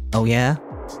 Oh yeah?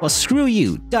 Well, screw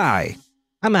you. Die.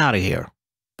 I'm out of here.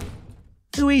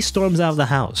 Thiu storms out of the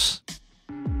house.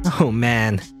 Oh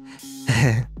man.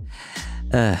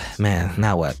 Man,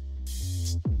 now what?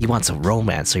 He wants a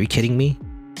romance, are you kidding me?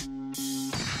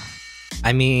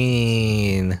 I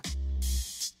mean...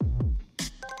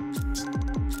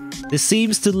 This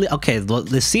seems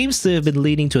to have been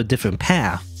leading to a different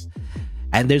path.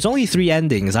 And there's only 3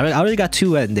 endings. I already got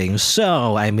 2 endings,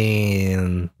 so, I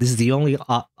mean... This is the only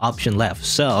option left,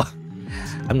 so...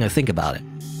 I'm gonna think about it.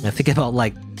 I'm gonna think about,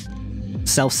 like...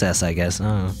 self-cess, I guess.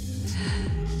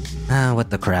 What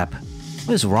the crap.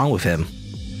 What is wrong with him?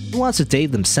 Who wants to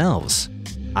date themselves?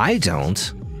 I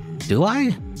don't. Do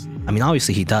I? I mean,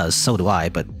 obviously he does, so do I,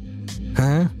 but...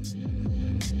 Huh?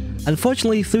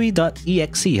 Unfortunately,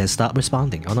 Thiu.exe has stopped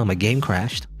responding. Oh no, my game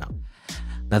crashed. No.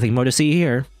 Nothing more to see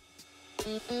here.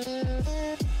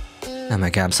 Oh my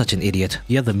god, I'm such an idiot.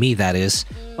 The other me, that is.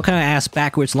 What kind of ass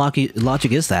backwards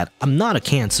logic is that? I'm not a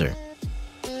Cancer.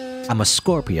 I'm a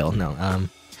Scorpio. No,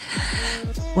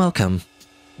 welcome.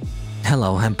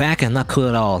 Hello, I'm back and not cool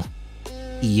at all.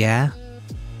 Yeah?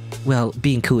 Well,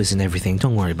 being cool isn't everything,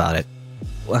 don't worry about it.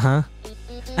 Uh-huh.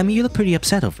 I mean, you look pretty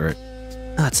upset over it.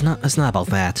 It's not about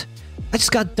that. I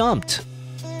just got dumped.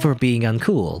 For being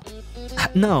uncool.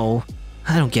 No,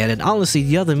 I don't get it. Honestly,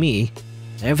 the other me,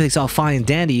 everything's all fine and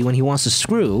dandy when he wants to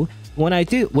screw. When I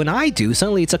do,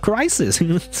 suddenly it's a crisis.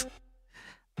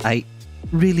 I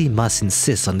really must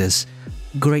insist on this.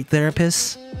 Great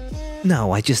therapist?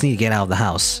 No, I just need to get out of the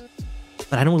house.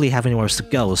 But I don't really have anywhere else to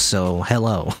go, so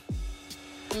hello.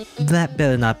 That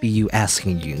better not be you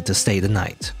asking you to stay the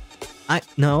night.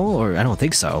 No, or I don't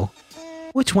think so.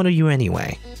 Which one are you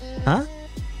anyway? Huh?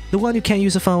 The one who can't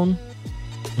use a phone?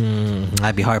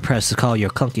 I'd be hard-pressed to call your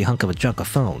clunky hunk of a junk a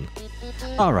phone.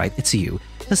 Alright, it's you.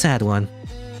 The sad one.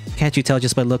 Can't you tell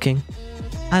just by looking?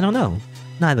 I don't know.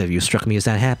 Neither of you struck me as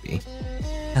that happy.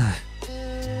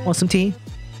 Want some tea?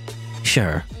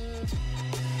 Sure.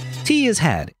 Tea is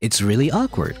had. It's really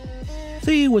awkward.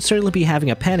 Thiu would certainly be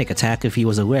having a panic attack if he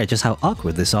was aware just how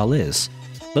awkward this all is.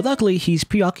 But luckily, he's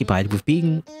preoccupied with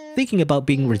thinking about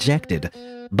being rejected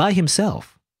by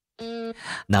himself.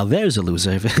 Now there's a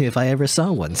loser if I ever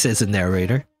saw one, says the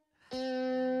narrator.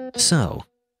 So,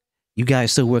 you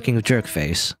guys still working with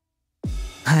Jerkface?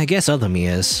 I guess other me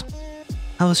is.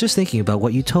 I was just thinking about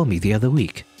what you told me the other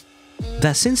week.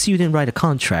 That since you didn't write a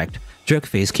contract,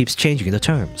 Jerkface keeps changing the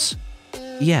terms.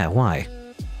 Yeah, why?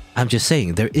 I'm just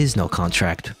saying there is no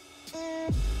contract.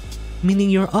 Meaning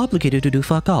you're obligated to do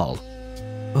fuck all.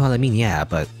 Well, I mean, yeah,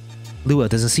 but Lua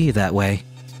doesn't see it that way.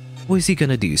 What is he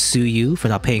gonna do, sue you for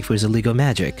not paying for his illegal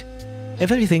magic?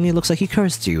 If anything, it looks like he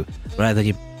cursed you, rather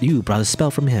than you brought a spell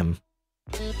from him.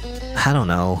 I don't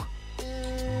know.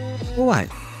 What?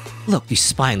 Look, you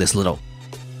spineless little...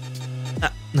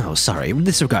 no, sorry,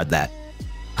 disregard that.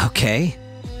 Okay.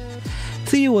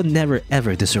 Thiu will never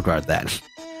ever disregard that.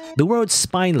 The word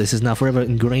spineless is now forever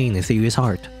ingrained in Thiu's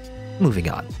heart. Moving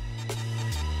on.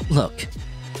 Look,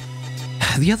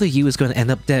 the other you is going to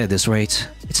end up dead at this rate.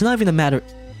 It's not even a matter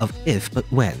of if, but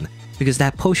when, because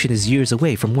that potion is years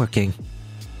away from working.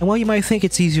 And while you might think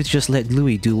it's easier to just let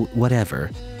Louis do whatever,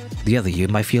 the other you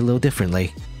might feel a little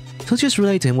differently. So just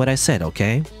relate to him what I said,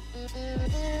 okay?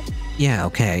 Yeah,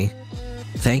 okay.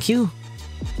 Thank you?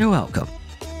 You're welcome.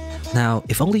 Now,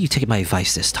 if only you take my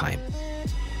advice this time.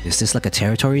 Is this like a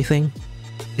territory thing?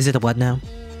 Is it a what now?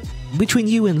 Between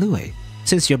you and Louis,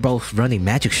 since you're both running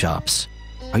magic shops,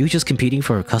 are you just competing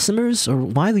for customers, or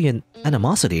why the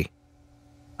animosity?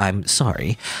 I'm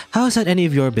sorry, how is that any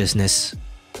of your business?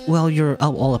 Well, you're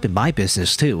all up in my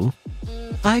business too.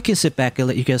 I can sit back and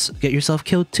let you guys get yourself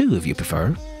killed too if you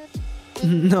prefer.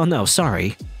 No,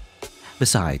 sorry.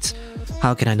 Besides,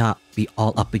 how can I not be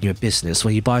all up in your business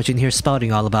when you barge in here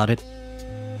spouting all about it?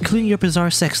 Including your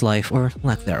bizarre sex life, or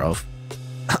lack thereof.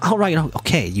 Alright,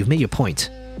 okay, you've made your point.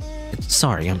 I'm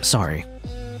sorry.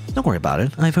 Don't worry about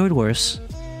it, I've heard worse.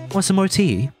 Want some more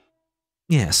tea?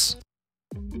 Yes.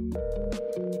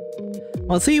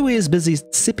 While Thiu is busy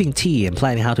sipping tea and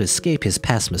planning how to escape his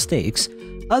past mistakes,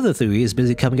 other Thiu is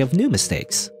busy coming up with new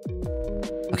mistakes.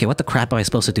 Okay, what the crap am I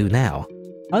supposed to do now?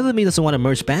 Other than me doesn't want to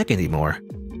merge back anymore.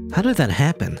 How did that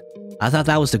happen? I thought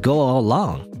that was the goal all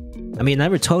along. I mean, I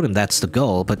never told him that's the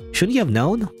goal, but shouldn't he have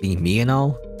known? Being me and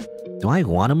all? Do I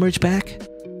want to merge back?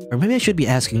 Or maybe I should be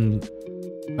asking...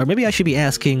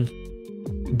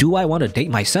 do I want to date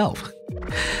myself?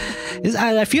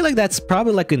 I feel like that's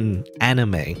probably like an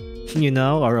anime, you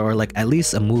know? Or like at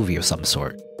least a movie of some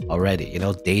sort already, you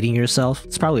know? Dating yourself?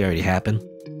 It's probably already happened.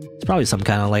 It's probably some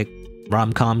kind of like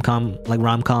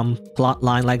rom-com plot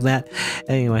line like that.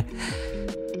 Anyway,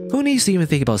 who needs to even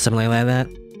think about something like that?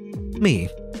 Me.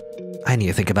 I need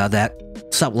to think about that.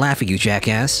 Stop laughing, you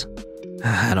jackass.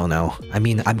 I don't know. I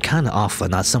mean, I'm kinda off and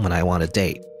not someone I want to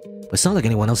date. But it's not like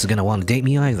anyone else is gonna want to date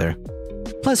me either.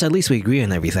 Plus, at least we agree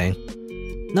on everything.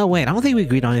 No, wait, I don't think we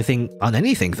agreed on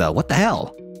anything though. What the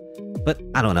hell? But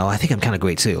I don't know, I think I'm kinda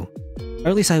great too. Or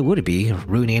at least I would be,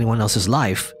 ruining anyone else's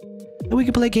life. And we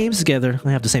can play games together.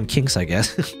 I have the same kinks, I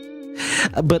guess.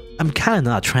 But I'm kinda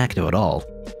not attractive at all.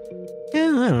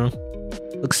 Yeah, I don't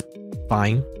know. Looks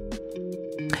fine.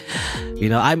 You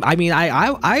know,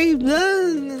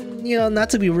 you know, not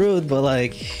to be rude, but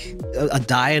like a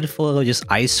diet full of just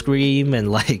ice cream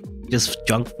and like just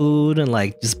junk food and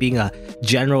like just being a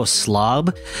general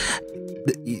slob.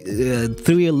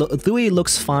 Thiu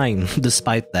looks fine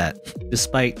despite that.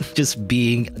 Despite just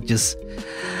being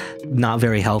not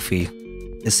very healthy,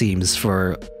 it seems,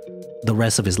 for the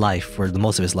rest of his life, for the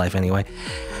most of his life anyway.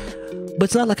 But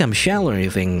it's not like I'm shallow or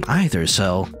anything either,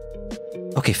 so...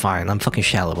 Okay, fine, I'm fucking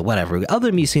shallow, but whatever.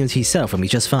 Other me seems he's settled for me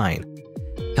just fine.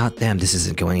 God damn, this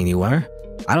isn't going anywhere.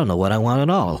 I don't know what I want at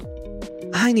all.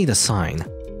 I need a sign.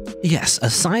 Yes, a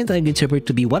sign that I can interpret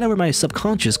to be whatever my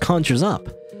subconscious conjures up.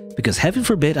 Because heaven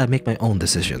forbid I make my own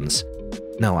decisions.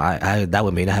 No, that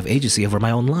would mean I have agency over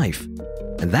my own life.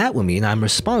 And that would mean I'm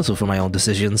responsible for my own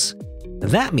decisions. And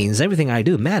that means everything I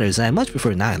do matters, and I much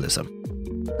prefer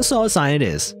nihilism. That's all a sign it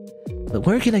is. But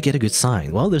where can I get a good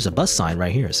sign? Well, there's a bus sign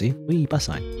right here, see? Wee, bus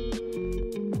sign.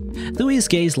 Thiu's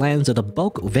gaze lands on a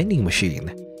bulk vending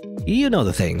machine. You know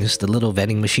the things, the little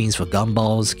vending machines for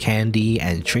gumballs, candy,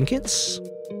 and trinkets?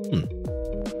 I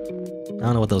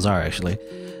don't know what those are, actually.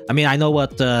 I mean, I know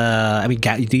what,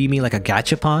 do you mean like a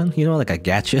gachapon? You know, like a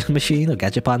gacha machine, a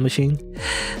gachapon machine?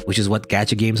 Which is what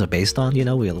gacha games are based on, you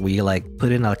know? Where you like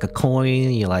put in like a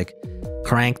coin, you like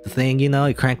crank the thing, you know?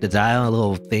 You crank the dial, a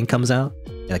little thing comes out.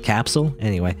 A capsule?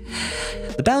 Anyway.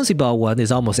 The bouncy ball one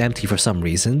is almost empty for some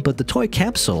reason, but the toy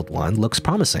capsule one looks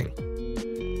promising.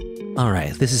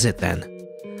 Alright, this is it then.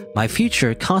 My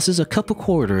future costs a couple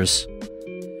quarters.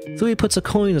 Thiu puts a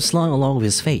coin along with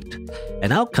his fate,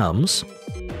 and out comes...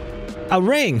 a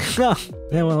ring! Oh,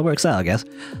 yeah, well, it works out, I guess.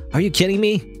 Are you kidding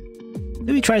me?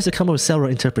 Thiu tries to come up with several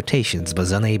interpretations, but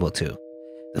is unable to.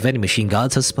 The vending machine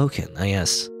gods have spoken. Ah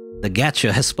yes. The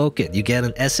gacha has spoken. You get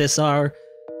an SSR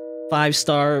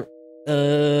 5-star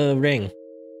ring.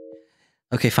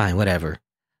 Okay, fine, whatever.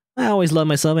 I always love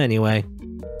myself anyway.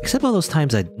 Except all those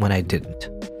times when I didn't.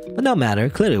 But no matter,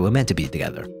 clearly we're meant to be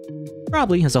together.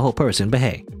 Probably as a whole person, but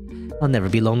hey, I'll never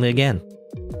be lonely again.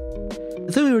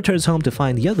 Thiu returns home to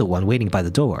find the other one waiting by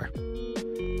the door.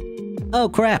 Oh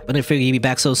crap, I didn't figure you'd be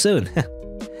back so soon.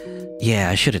 Yeah,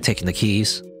 I should have taken the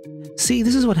keys. See,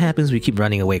 this is what happens when you keep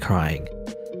running away crying.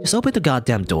 Just open the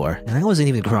goddamn door, and I wasn't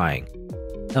even crying.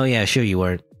 Oh yeah, sure you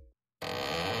weren't.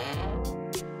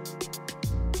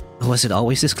 Was it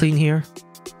always this clean here?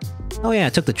 Oh yeah, I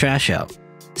took the trash out.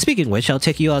 Speaking of which, I'll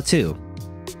take you out too.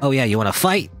 Oh yeah, you wanna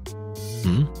fight?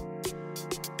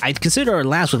 I'd consider our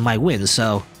last one my win,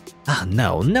 so... Ah,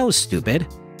 no, stupid.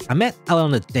 I meant out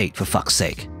on a date, for fuck's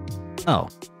sake. Oh.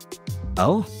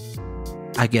 Oh?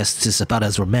 I guess this is about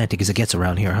as romantic as it gets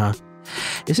around here, huh?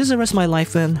 Is this the rest of my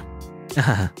life, then?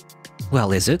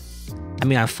 Well, is it? I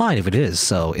mean, I'm fine if it is,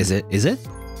 so is it?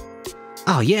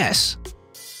 Oh, yes!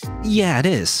 Yeah, it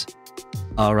is.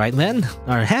 Alright then,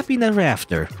 our happy never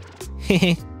after.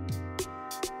 Hehe.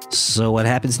 So what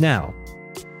happens now?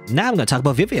 Now I'm gonna talk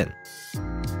about Vivian.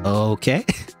 Okay.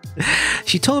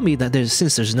 She told me that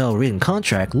since there's no written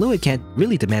contract, Louis can't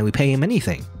really demand we pay him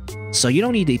anything. So you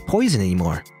don't need to eat poison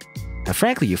anymore. And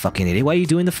frankly, you fucking idiot, what are you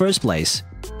doing in the first place?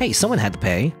 Hey, someone had to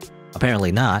pay.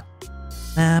 Apparently not.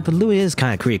 But Louis is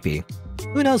kinda creepy.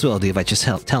 Who knows what I'll do if I just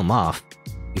tell him off.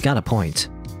 You got a point.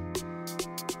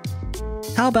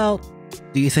 How about...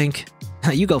 do you think...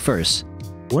 you go first.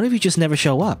 What if you just never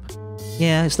show up?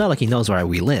 Yeah, it's not like he knows where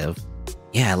we live.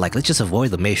 Yeah, like, let's just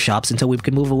avoid the main shops until we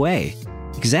can move away.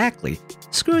 Exactly.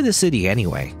 Screw the city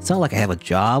anyway. It's not like I have a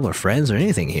job or friends or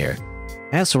anything here.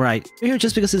 That's right. We're here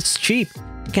just because it's cheap.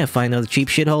 You can't find another cheap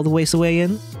shithole to waste away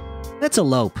in. Let's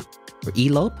elope. Or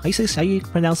elope? How you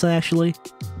pronounce that actually?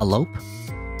 Elope?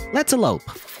 Let's elope.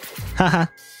 Haha.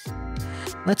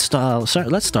 Let's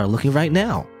start looking right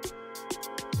now.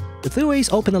 The Thiu's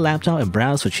open the laptop and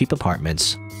browse for cheap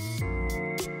apartments.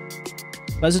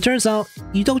 But as it turns out,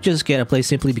 you don't just get a place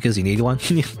simply because you need one.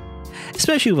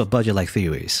 Especially with a budget like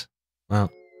Thiu's.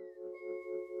 Well.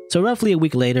 So roughly a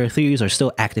week later, Thiu's are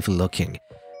still actively looking.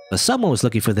 But someone was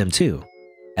looking for them too.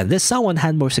 And this someone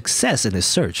had more success in his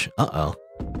search. Uh-oh.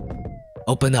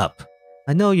 Open up.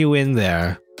 I know you in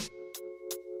there.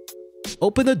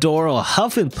 Open the door or I'll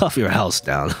huff and puff your house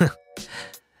down.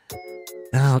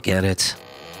 I'll get it.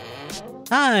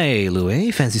 Hi,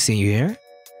 Louis. Fancy seeing you here?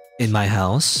 In my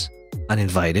house?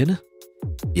 Uninvited?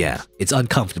 Yeah, it's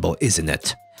uncomfortable, isn't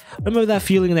it? Remember that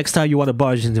feeling the next time you want to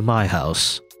barge into my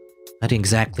house? I didn't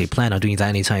exactly plan on doing that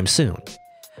anytime soon.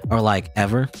 Or like,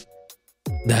 ever.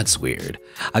 That's weird.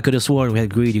 I could have sworn we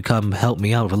had agreed you'd come help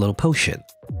me out with a little potion.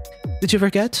 Did you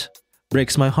forget?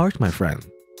 Breaks my heart, my friend.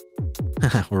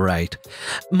 Right.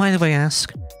 Mind if I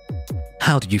ask?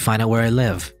 How did you find out where I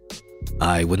live?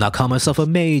 I would not call myself a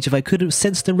mage if I could have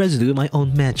sensed the residue of my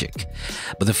own magic.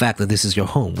 But the fact that this is your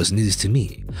home was news to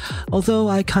me. Although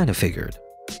I kinda figured.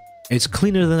 It's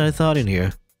cleaner than I thought in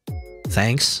here.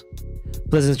 Thanks.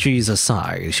 Pleasantries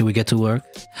aside, should we get to work?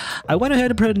 I went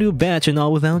ahead and put a new batch and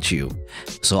all without you.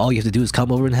 So all you have to do is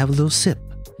come over and have a little sip.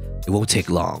 It won't take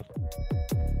long.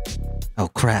 Oh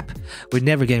crap, we're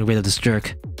never getting rid of this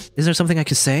jerk. Is there something I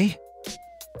can say?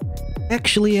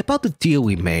 Actually, about the deal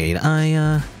we made,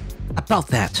 about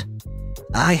that.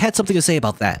 I had something to say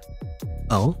about that.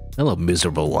 Oh, hello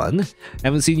miserable one.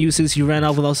 Haven't seen you since you ran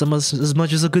off without as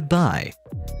much as a goodbye.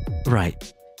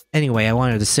 Right. Anyway, I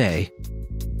wanted to say...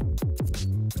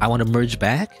 I want to merge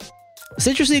back? It's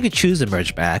interesting you could choose to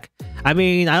merge back. I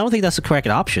mean, I don't think that's the correct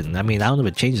option. I mean, I don't know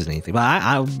if it changes anything, but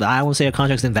I won't say our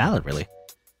contract's invalid, really.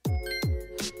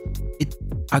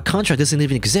 Our contract doesn't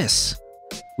even exist.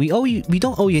 We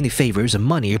don't owe you any favors or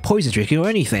money or poison drinking or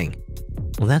anything.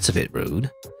 Well, that's a bit rude.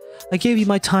 I gave you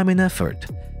my time and effort,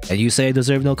 and you say I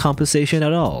deserve no compensation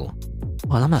at all.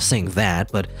 Well, I'm not saying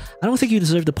that, but I don't think you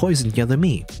deserve the poison other than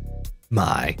me.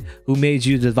 My, who made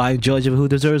you the divine judge of who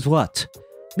deserves what?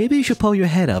 Maybe you should pull your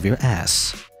head out of your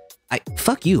ass.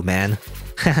 Fuck you, man.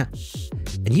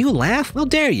 And you laugh? How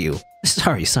dare you?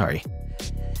 Sorry.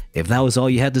 If that was all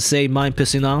you had to say, mind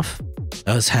pissing off?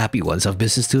 Us happy ones have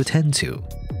business to attend to.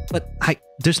 But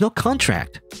there's no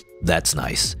contract. That's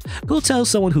nice. Go tell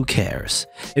someone who cares.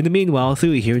 In the meanwhile,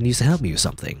 Thiu here needs to help me with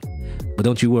something. But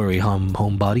don't you worry,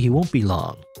 homebody, he won't be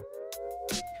long.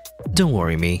 Don't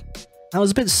worry me. I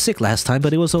was a bit sick last time,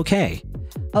 but it was okay.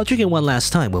 I'll drink it one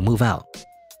last time, we'll move out.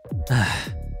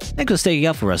 Thanks for sticking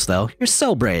up for us though, you're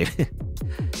so brave.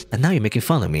 And now you're making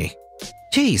fun of me.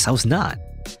 Jeez, I was not.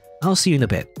 I'll see you in a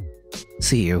bit.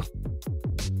 See you.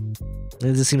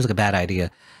 This seems like a bad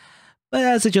idea. But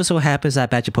as it just so happens, that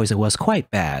batch of poison was quite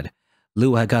bad.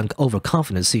 Lu had gotten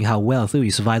overconfident seeing how well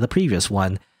Thiu survived the previous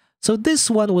one. So this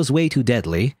one was way too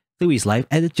deadly. Thiu's life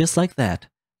ended just like that.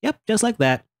 Yep, just like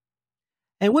that.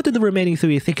 And what did the remaining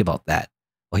Thiu think about that?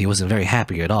 Well, he wasn't very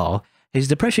happy at all. His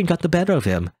depression got the better of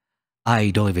him.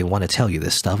 I don't even want to tell you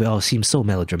this stuff, it all seems so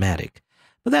melodramatic.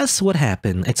 But that's what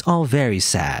happened, it's all very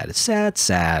sad.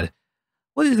 Sad.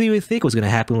 What did Thiu think was going to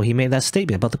happen when he made that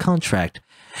statement about the contract?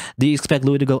 Did you expect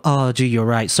Louis to go, oh gee, you're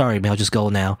right, sorry man, I'll just go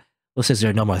now? Well, since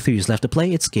there are no more Thius left to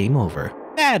play, it's game over.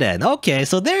 Bad end, okay,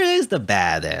 so there is the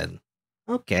bad end.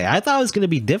 Okay, I thought it was going to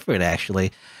be different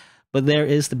actually. But there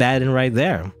is the bad end right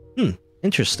there.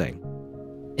 Interesting.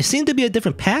 It seemed to be a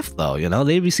different path though, you know?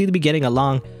 They seem to be getting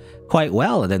along quite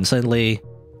well, and then suddenly...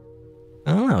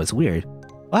 I don't know, it's weird.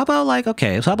 How about like,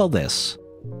 okay, so how about this?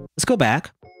 Let's go back.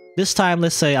 This time,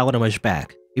 let's say I want to merge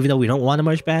back. Even though we don't want to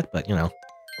merge back, but you know.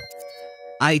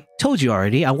 I told you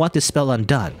already, I want this spell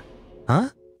undone. Huh?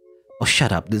 Oh,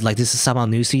 shut up. Like, this is somehow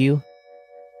news to you?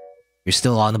 You're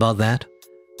still on about that?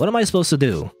 What am I supposed to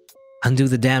do? Undo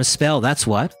the damn spell, that's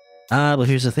what? But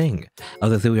here's the thing.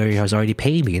 Other Thiu has already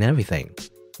paid me and everything.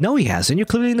 No, he hasn't. You're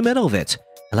clearly in the middle of it.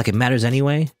 And like it matters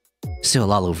anyway? Still, a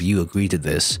lot of you agreed to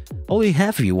this. Only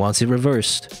half of you wants it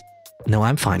reversed. No,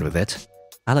 I'm fine with it.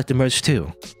 I like to merge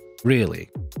too. Really?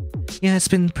 Yeah, it's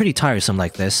been pretty tiresome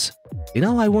like this. You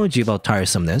know, I warned you about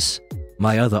tiresomeness.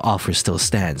 My other offer still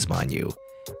stands, mind you.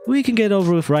 We can get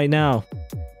over with right now.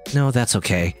 No, that's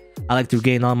okay. I like to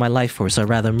regain all my life force, so I'd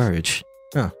rather merge.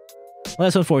 Huh. Well,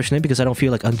 that's unfortunate because I don't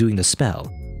feel like undoing the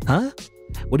spell. Huh?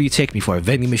 What do you take me for, a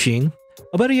vending machine?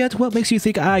 Or better yet, what makes you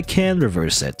think I can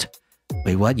reverse it?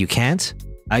 Wait, what? You can't?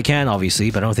 I can, obviously,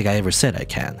 but I don't think I ever said I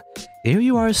can. Here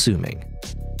you are assuming.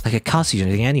 Like it costs you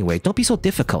anything anyway, don't be so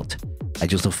difficult. I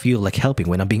just don't feel like helping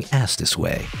when I'm being asked this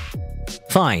way.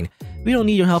 Fine, we don't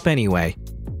need your help anyway.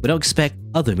 But don't expect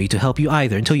other me to help you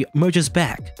either until you merge us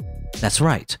back. That's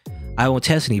right. I won't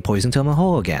test any poison until I'm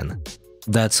whole again.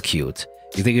 That's cute.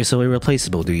 You think you're so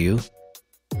irreplaceable, do you?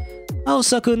 I'll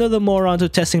suck another moron to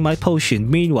testing my potion.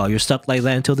 Meanwhile, you're stuck like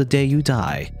that until the day you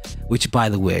die. Which, by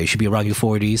the way, should be around your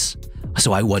 40s.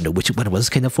 So I wonder which one of us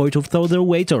can afford to throw their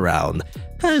weight around.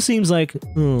 Kinda seems like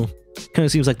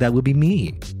that would be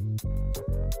me.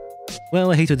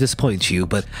 Well, I hate to disappoint you,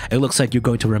 but it looks like you're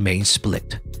going to remain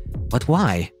split. But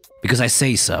why? Because I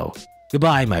say so.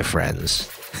 Goodbye, my friends.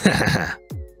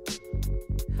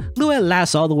 Lou at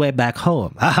last all the way back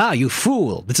home. Haha, you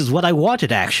fool! This is what I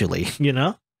wanted, actually, you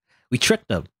know? We tricked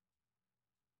them.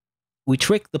 We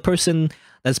tricked the person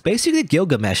that's basically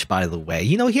Gilgamesh, by the way.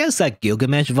 You know, he has that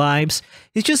Gilgamesh vibes.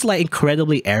 He's just, like,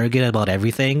 incredibly arrogant about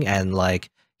everything, and, like,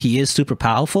 he is super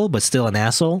powerful, but still an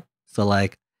asshole. So,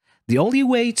 like, the only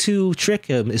way to trick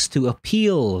him is to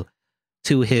appeal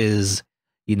to his,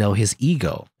 you know, his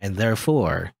ego, and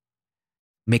therefore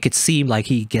make it seem like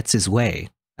he gets his way,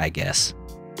 I guess.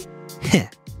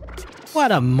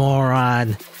 What a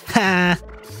moron! Ha!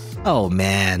 Oh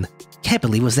man, can't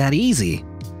believe it was that easy.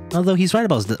 Although he's right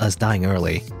about us dying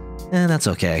early. That's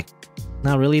okay.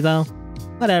 Not really though.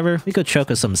 Whatever, we could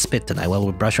choke us some spit tonight while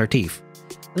we brush our teeth.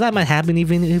 That might happen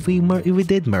even if we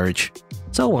did merge.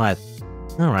 So what?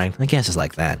 Alright, I guess it's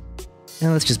like that.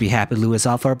 Now let's just be happy Lou is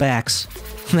off our backs.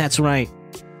 That's right.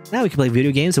 Now we can play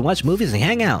video games and watch movies and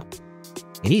hang out.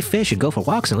 And eat fish and go for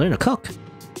walks and learn to cook.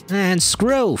 And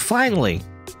screw, finally!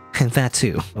 And that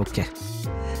too, okay.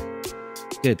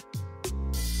 Good.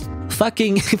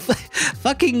 Fucking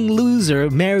loser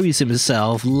marries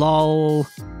himself, lol.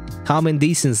 Common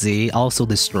decency also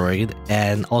destroyed,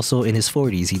 and also in his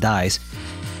 40s he dies.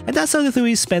 And that's how the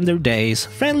Thiu spend their days,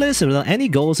 friendless and without any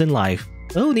goals in life.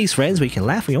 Who needs friends where you can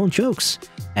laugh at your own jokes?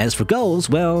 As for goals,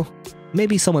 well,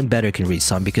 maybe someone better can reach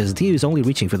some because Thiu is only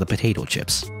reaching for the potato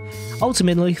chips.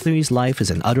 Ultimately, Thiu's life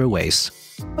is an utter waste.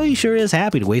 But he sure is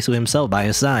happy to waste with himself by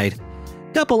his side.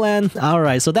 Couple end.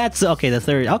 Alright, so that's okay, the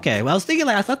third. Okay, well, I was thinking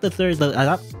like I thought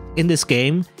in this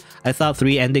game, I thought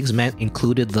 3 endings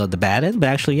included the bad end, but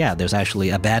actually, yeah, there's actually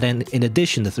a bad end in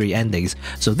addition to 3 endings.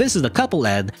 So this is the couple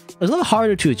end. It was a little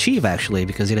harder to achieve actually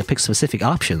because you had to pick specific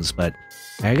options, but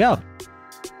there you go.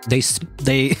 They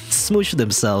smooshed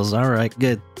themselves. Alright,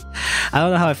 good. I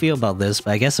don't know how I feel about this,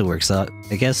 but I guess it works out.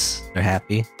 I guess they're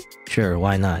happy. Sure,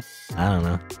 why not? I don't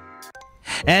know.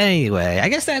 Anyway, I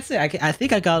guess that's it. I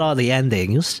think I got all the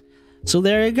endings. So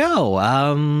there you go.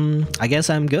 I guess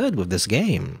I'm good with this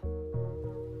game.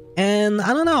 And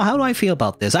I don't know, how do I feel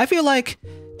about this? I feel like,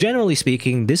 generally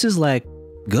speaking, this is like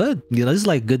good. You know, this is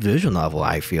like good visual novel,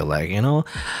 I feel like, you know?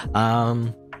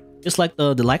 Just like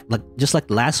just like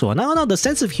the last one. I don't know, the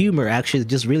sense of humor actually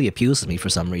just really appeals to me for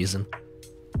some reason.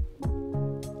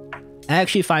 I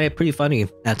actually find it pretty funny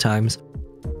at times.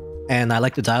 And I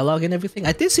like the dialogue and everything.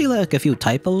 I did see like a few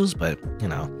typos, but you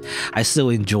know, I still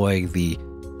enjoy the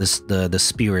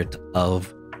spirit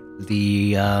of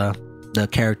the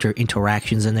character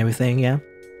interactions and everything. Yeah,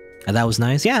 and that was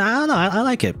nice. Yeah, I don't know. I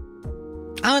like it.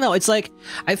 I don't know. It's like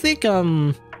I think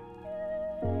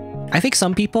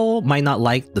some people might not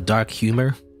like the dark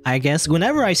humor. I guess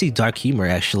whenever I see dark humor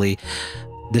actually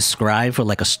described for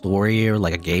like a story or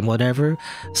like a game, whatever,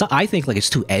 so I think like it's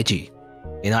too edgy.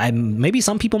 You know, maybe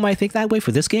some people might think that way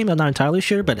for this game. I'm not entirely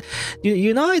sure, but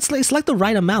you know, it's like the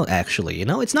right amount actually. You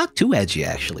know, it's not too edgy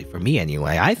actually for me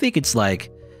anyway. I think it's like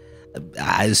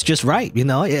it's just right, you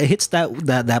know. It hits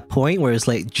that point where it's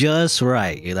like just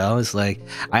right, you know. It's like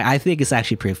I think it's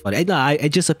actually pretty funny. It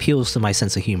just appeals to my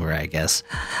sense of humor, I guess.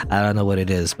 I don't know what it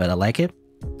is, but I like it.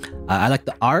 I like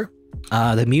the art.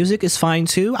 The music is fine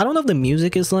too. I don't know if the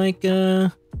music is like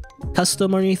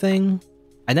custom or anything.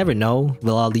 I never know with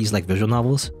all these like visual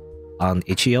novels on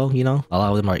Itch.io, you know. A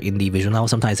lot of them are indie visual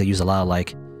novels. Sometimes they use a lot of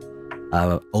like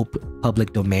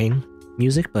public domain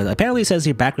music, but apparently it says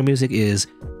here background music is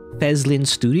Feslin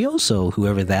Studios, so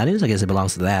whoever that is, I guess it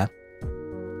belongs to that.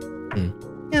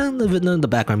 Yeah, the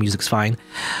background music's fine.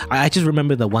 I just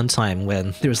remember the one time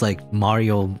when there was like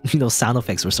Mario, you know, sound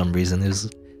effects for some reason.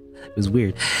 It was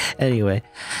weird. Anyway,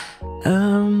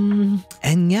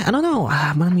 and yeah, I don't know.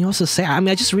 Let me also say, I mean,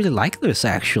 I just really like this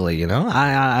actually. You know,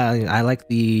 I like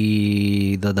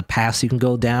the paths you can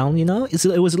go down. You know, it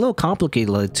was a little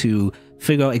complicated to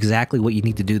figure out exactly what you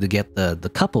need to do to get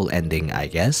the couple ending, I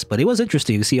guess. But it was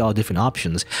interesting to see all different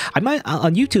options. I might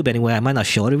on YouTube anyway. I might not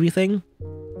show everything,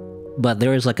 but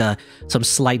there is like some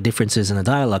slight differences in the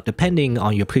dialogue depending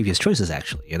on your previous choices.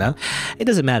 Actually, you know, it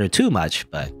doesn't matter too much,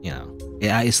 but you know,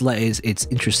 yeah, it's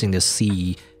interesting to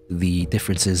see the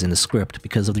differences in the script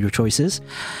because of your choices.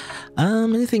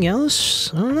 Anything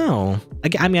else? I don't know.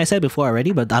 I mean, I said before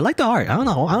already, but I like the art. I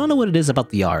don't know what it is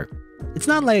about the art. It's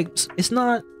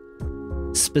not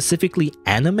specifically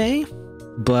anime,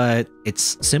 but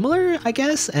it's similar, I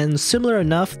guess, and similar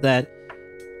enough that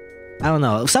I don't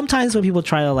know. Sometimes when people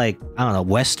try to like, I don't know,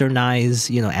 westernize,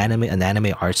 you know, an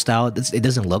anime art style, it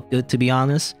doesn't look good, to be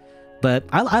honest. But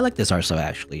I like this art style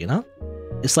actually, you know?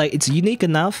 It's like, it's unique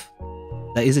enough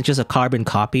that isn't just a carbon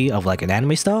copy of like an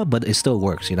anime style, but it still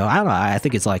works, you know? I don't know, I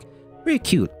think it's like pretty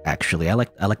cute actually. I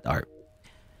like the art.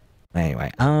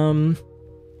 Anyway,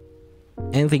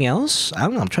 anything else? I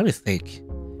don't know, I'm trying to think.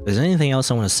 Is there anything else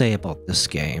I want to say about this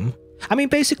game? I mean,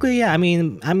 basically, yeah. I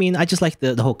mean, I just like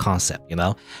the whole concept. You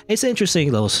know, it's an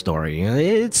interesting little story. You know,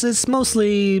 it's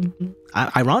mostly,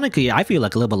 ironically, I feel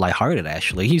like a little bit lighthearted.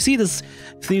 Actually, you see this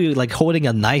Thiu like holding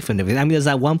a knife and everything. I mean, there's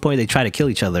at one point they try to kill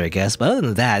each other, I guess. But other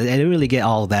than that, it didn't really get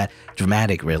all that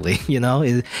dramatic. Really, you know,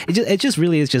 it just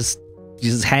really is just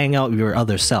hang out with your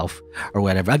other self or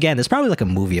whatever. Again, it's probably like a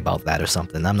movie about that or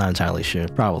something. I'm not entirely sure.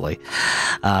 Probably.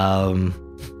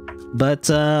 But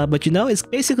you know, it's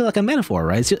basically like a metaphor,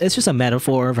 right? It's just a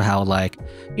metaphor for how, like,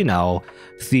 you know,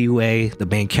 Thiu, the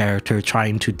main character,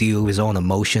 trying to deal with his own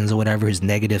emotions or whatever, his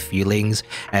negative feelings,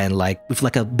 and like with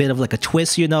like a bit of like a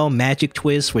twist, you know, magic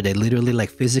twist where they literally like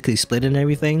physically split and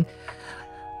everything,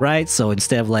 right? So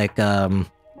instead of like, I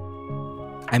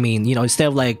mean, you know, instead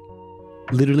of like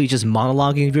literally just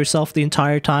monologuing with yourself the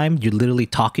entire time, you're literally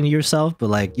talking to yourself, but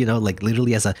like, you know, like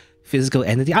literally as a physical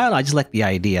entity. I don't know, I just like the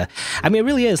idea. I mean, it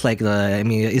really is like I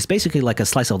mean, it's basically like a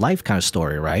slice of life kind of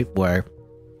story, right? Where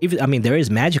I mean, there is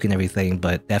magic and everything,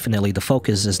 but definitely the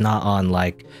focus is not on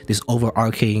like this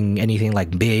overarching anything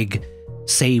like big,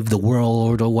 save the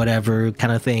world or whatever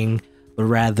kind of thing, but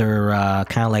rather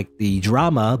kind of like the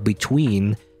drama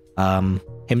between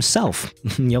himself,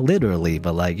 you know, literally,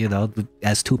 but like, you know,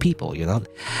 as two people, you know,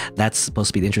 that's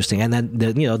supposed to be interesting. And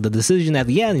then you know, the decision at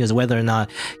the end is whether or not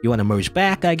you want to merge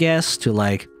back, I guess, to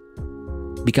like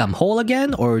become whole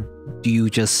again, or do you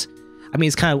just, I mean,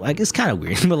 it's kind of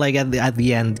weird, but like at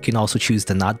the end you can also choose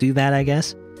to not do that, I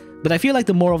guess. But I feel like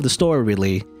the moral of the story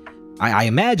really, I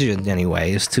imagine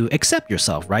anyway, is to accept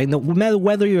yourself, right? No matter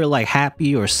whether you're like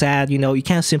happy or sad, you know, you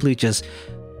can't simply just,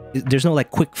 there's no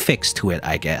like quick fix to it,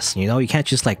 I guess. You know, you can't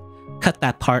just like cut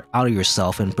that part out of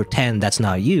yourself and pretend that's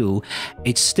not you.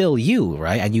 It's still you,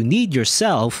 right? And you need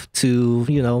yourself to,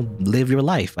 you know, live your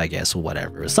life, I guess, or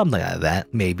whatever. Something like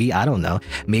that. Maybe, I don't know.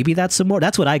 Maybe that's some more.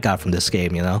 That's what I got from this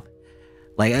game, you know?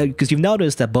 Like, because you've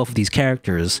noticed that both of these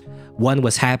characters, one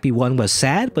was happy, one was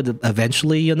sad, but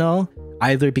eventually, you know,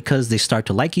 either because they start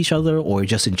to like each other or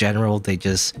just in general, they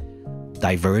just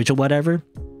diverge or whatever.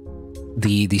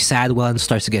 The sad one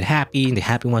starts to get happy and the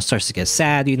happy one starts to get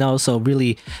sad, you know. So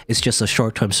really it's just a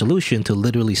short-term solution to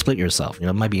literally split yourself, you know.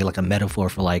 It might be like a metaphor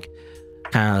for like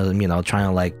kind of, you know, trying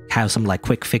to like have some like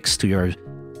quick fix to your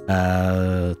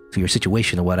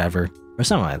situation or whatever, or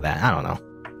something like that. I don't know,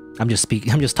 I'm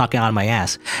just talking out of my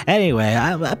ass. Anyway,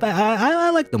 I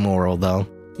like the moral though,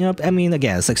 you know. I mean,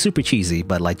 again, it's like super cheesy,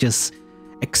 but like just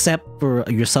accept for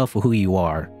yourself for who you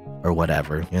are or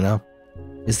whatever, you know,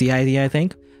 is the idea, I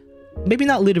think. Maybe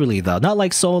not literally though, not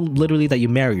like so literally that you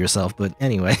marry yourself, but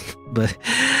anyway, but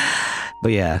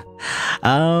yeah,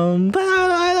 but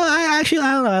I actually,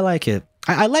 I don't know, I like it.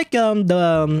 I like I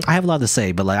have a lot to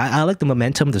say, but like I like the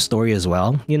momentum of the story as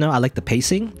well, you know. I like the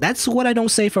pacing. That's what I don't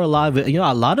say for a lot of, you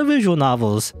know, a lot of visual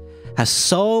novels. has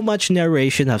so much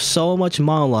narration, has so much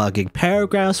monologuing,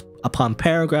 paragraphs upon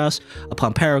paragraphs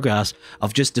upon paragraphs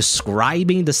of just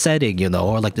describing the setting, you know,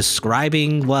 or like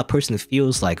describing what a person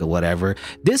feels like or whatever.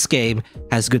 This game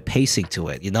has good pacing to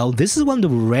it, you know. This is one of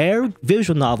the rare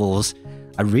visual novels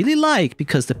I really like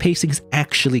because the pacing is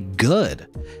actually good.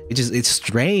 It's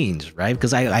strange, right?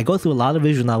 Because I go through a lot of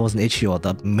visual novels in itch.io.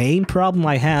 The main problem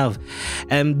I have,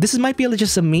 and this might be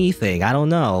just a me thing, I don't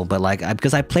know, but like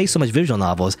because I play so much visual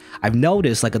novels, I've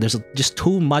noticed like there's just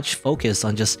too much focus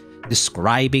on just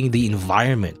describing the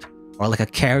environment, or like a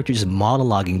character just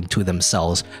monologuing to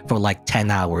themselves for like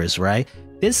 10 hours, right?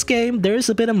 This game, there's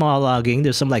a bit of monologuing,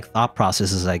 there's some like thought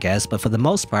processes, I guess, but for the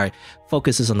most part,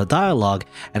 focuses on the dialogue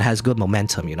and has good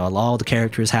momentum, you know. All the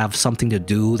characters have something to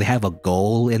do, they have a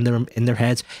goal in their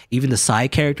heads. Even the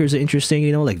side characters are interesting,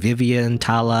 you know, like Vivian,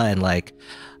 Tala, and like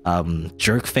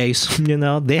Jerkface, you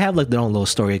know. They have like their own little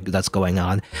story that's going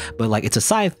on, but like it's a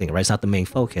side thing, right? It's not the main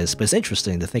focus, but it's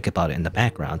interesting to think about it in the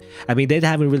background. I mean, they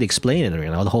haven't really explained it, you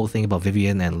know, the whole thing about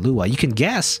Vivian and Lua. You can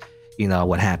guess, you know,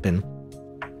 what happened,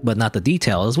 but not the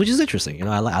details, which is interesting. You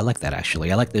know, I like that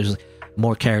actually. I like there's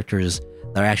more characters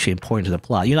that are actually important to the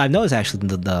plot. You know, I've noticed actually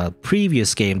the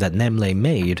previous game that Nemlei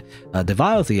made,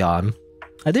 Deviathion,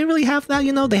 I didn't really have that,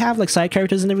 you know. They have like side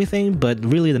characters and everything, but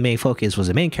really the main focus was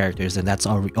the main characters, and that's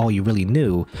all you really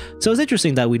knew. So it's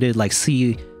interesting that we did like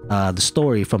see the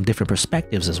story from different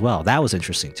perspectives as well. That was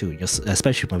interesting too, just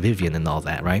especially from Vivian and all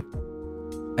that, right?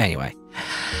 Anyway.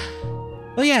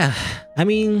 But yeah, I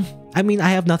mean, I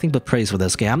have nothing but praise for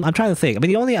this game. I'm trying to think. I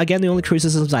mean, the only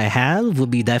criticisms I have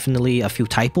would be definitely a few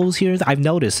typos here. I've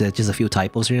noticed it, just a few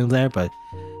typos here and there, but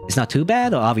it's not too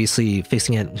bad. Obviously,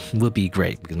 fixing it would be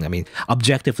great. Because, I mean,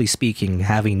 objectively speaking,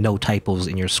 having no typos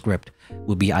in your script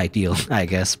would be ideal, I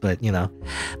guess. But, you know,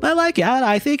 but I like it.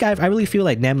 I think I really feel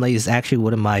like Nemlei is actually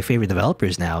one of my favorite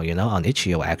developers now, you know, on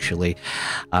itch.io actually,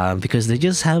 because they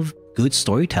just have good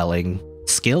storytelling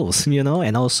skills, you know,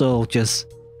 and also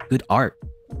just good art.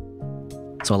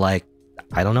 So like,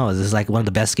 I don't know, this is like one of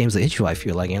the best games of itch.io, I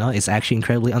feel like, you know. It's actually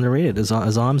incredibly underrated, is all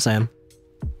I'm saying,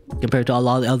 compared to a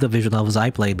lot of other visual novels I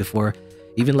played before,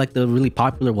 even like the really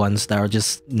popular ones that are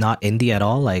just not indie at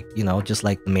all, like, you know, just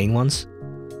like the main ones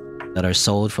that are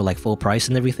sold for like full price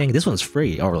and everything. This one's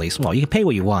free, or at least, well, you can pay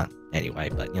what you want anyway,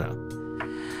 but you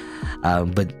know,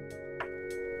 but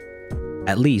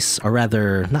at least, or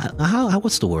rather, not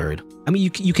what's the word? I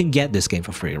mean, you can get this game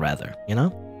for free, rather, you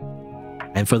know,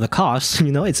 and for the cost,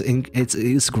 you know,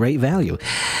 it's great value.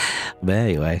 But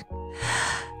anyway,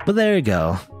 but there you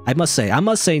go. I must say,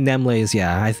 Nemlei is,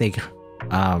 yeah, I think,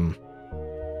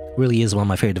 really is one of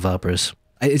my favorite developers.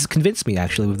 It's convinced me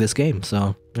actually with this game.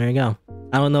 So there you go.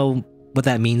 I don't know what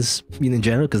that means in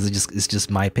general, because it's just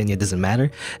my opinion. It doesn't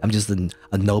matter. I'm just a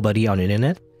nobody on the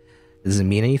internet. It doesn't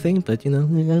mean anything, but you know,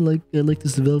 I like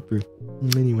this developer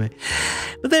anyway.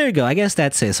 But there you go. I guess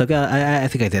that's it. So I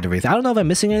think I did everything. I don't know if I'm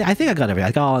missing anything. I think I got everything.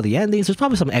 I got all the endings. There's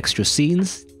probably some extra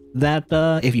scenes that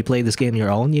if you play this game on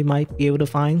your own, you might be able to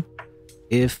find,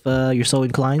 if you're so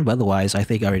inclined. But otherwise, I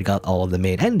think I already got all of the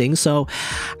main endings. So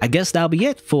I guess that'll be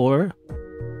it for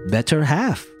Better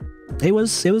Half. It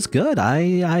was good.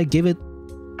 I give it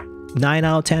 9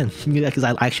 out of 10 because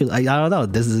I don't know,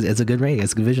 it's a good rating.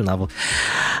 It's a good visual novel.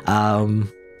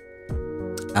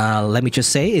 Let me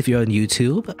just say, if you're on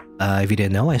YouTube, if you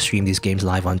didn't know, I stream these games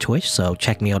live on Twitch, so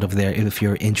check me out over there if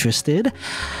you're interested.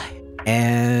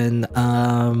 And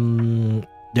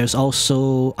there's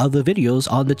also other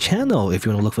videos on the channel if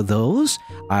you want to look for those.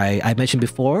 I mentioned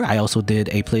before, I also did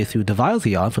a playthrough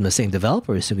Deviathion from the same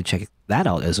developer, so you can check that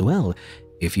out as well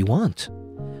if you want.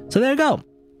 So there you go.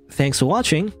 Thanks for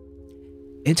watching.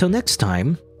 Until next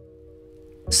time,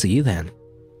 see you then.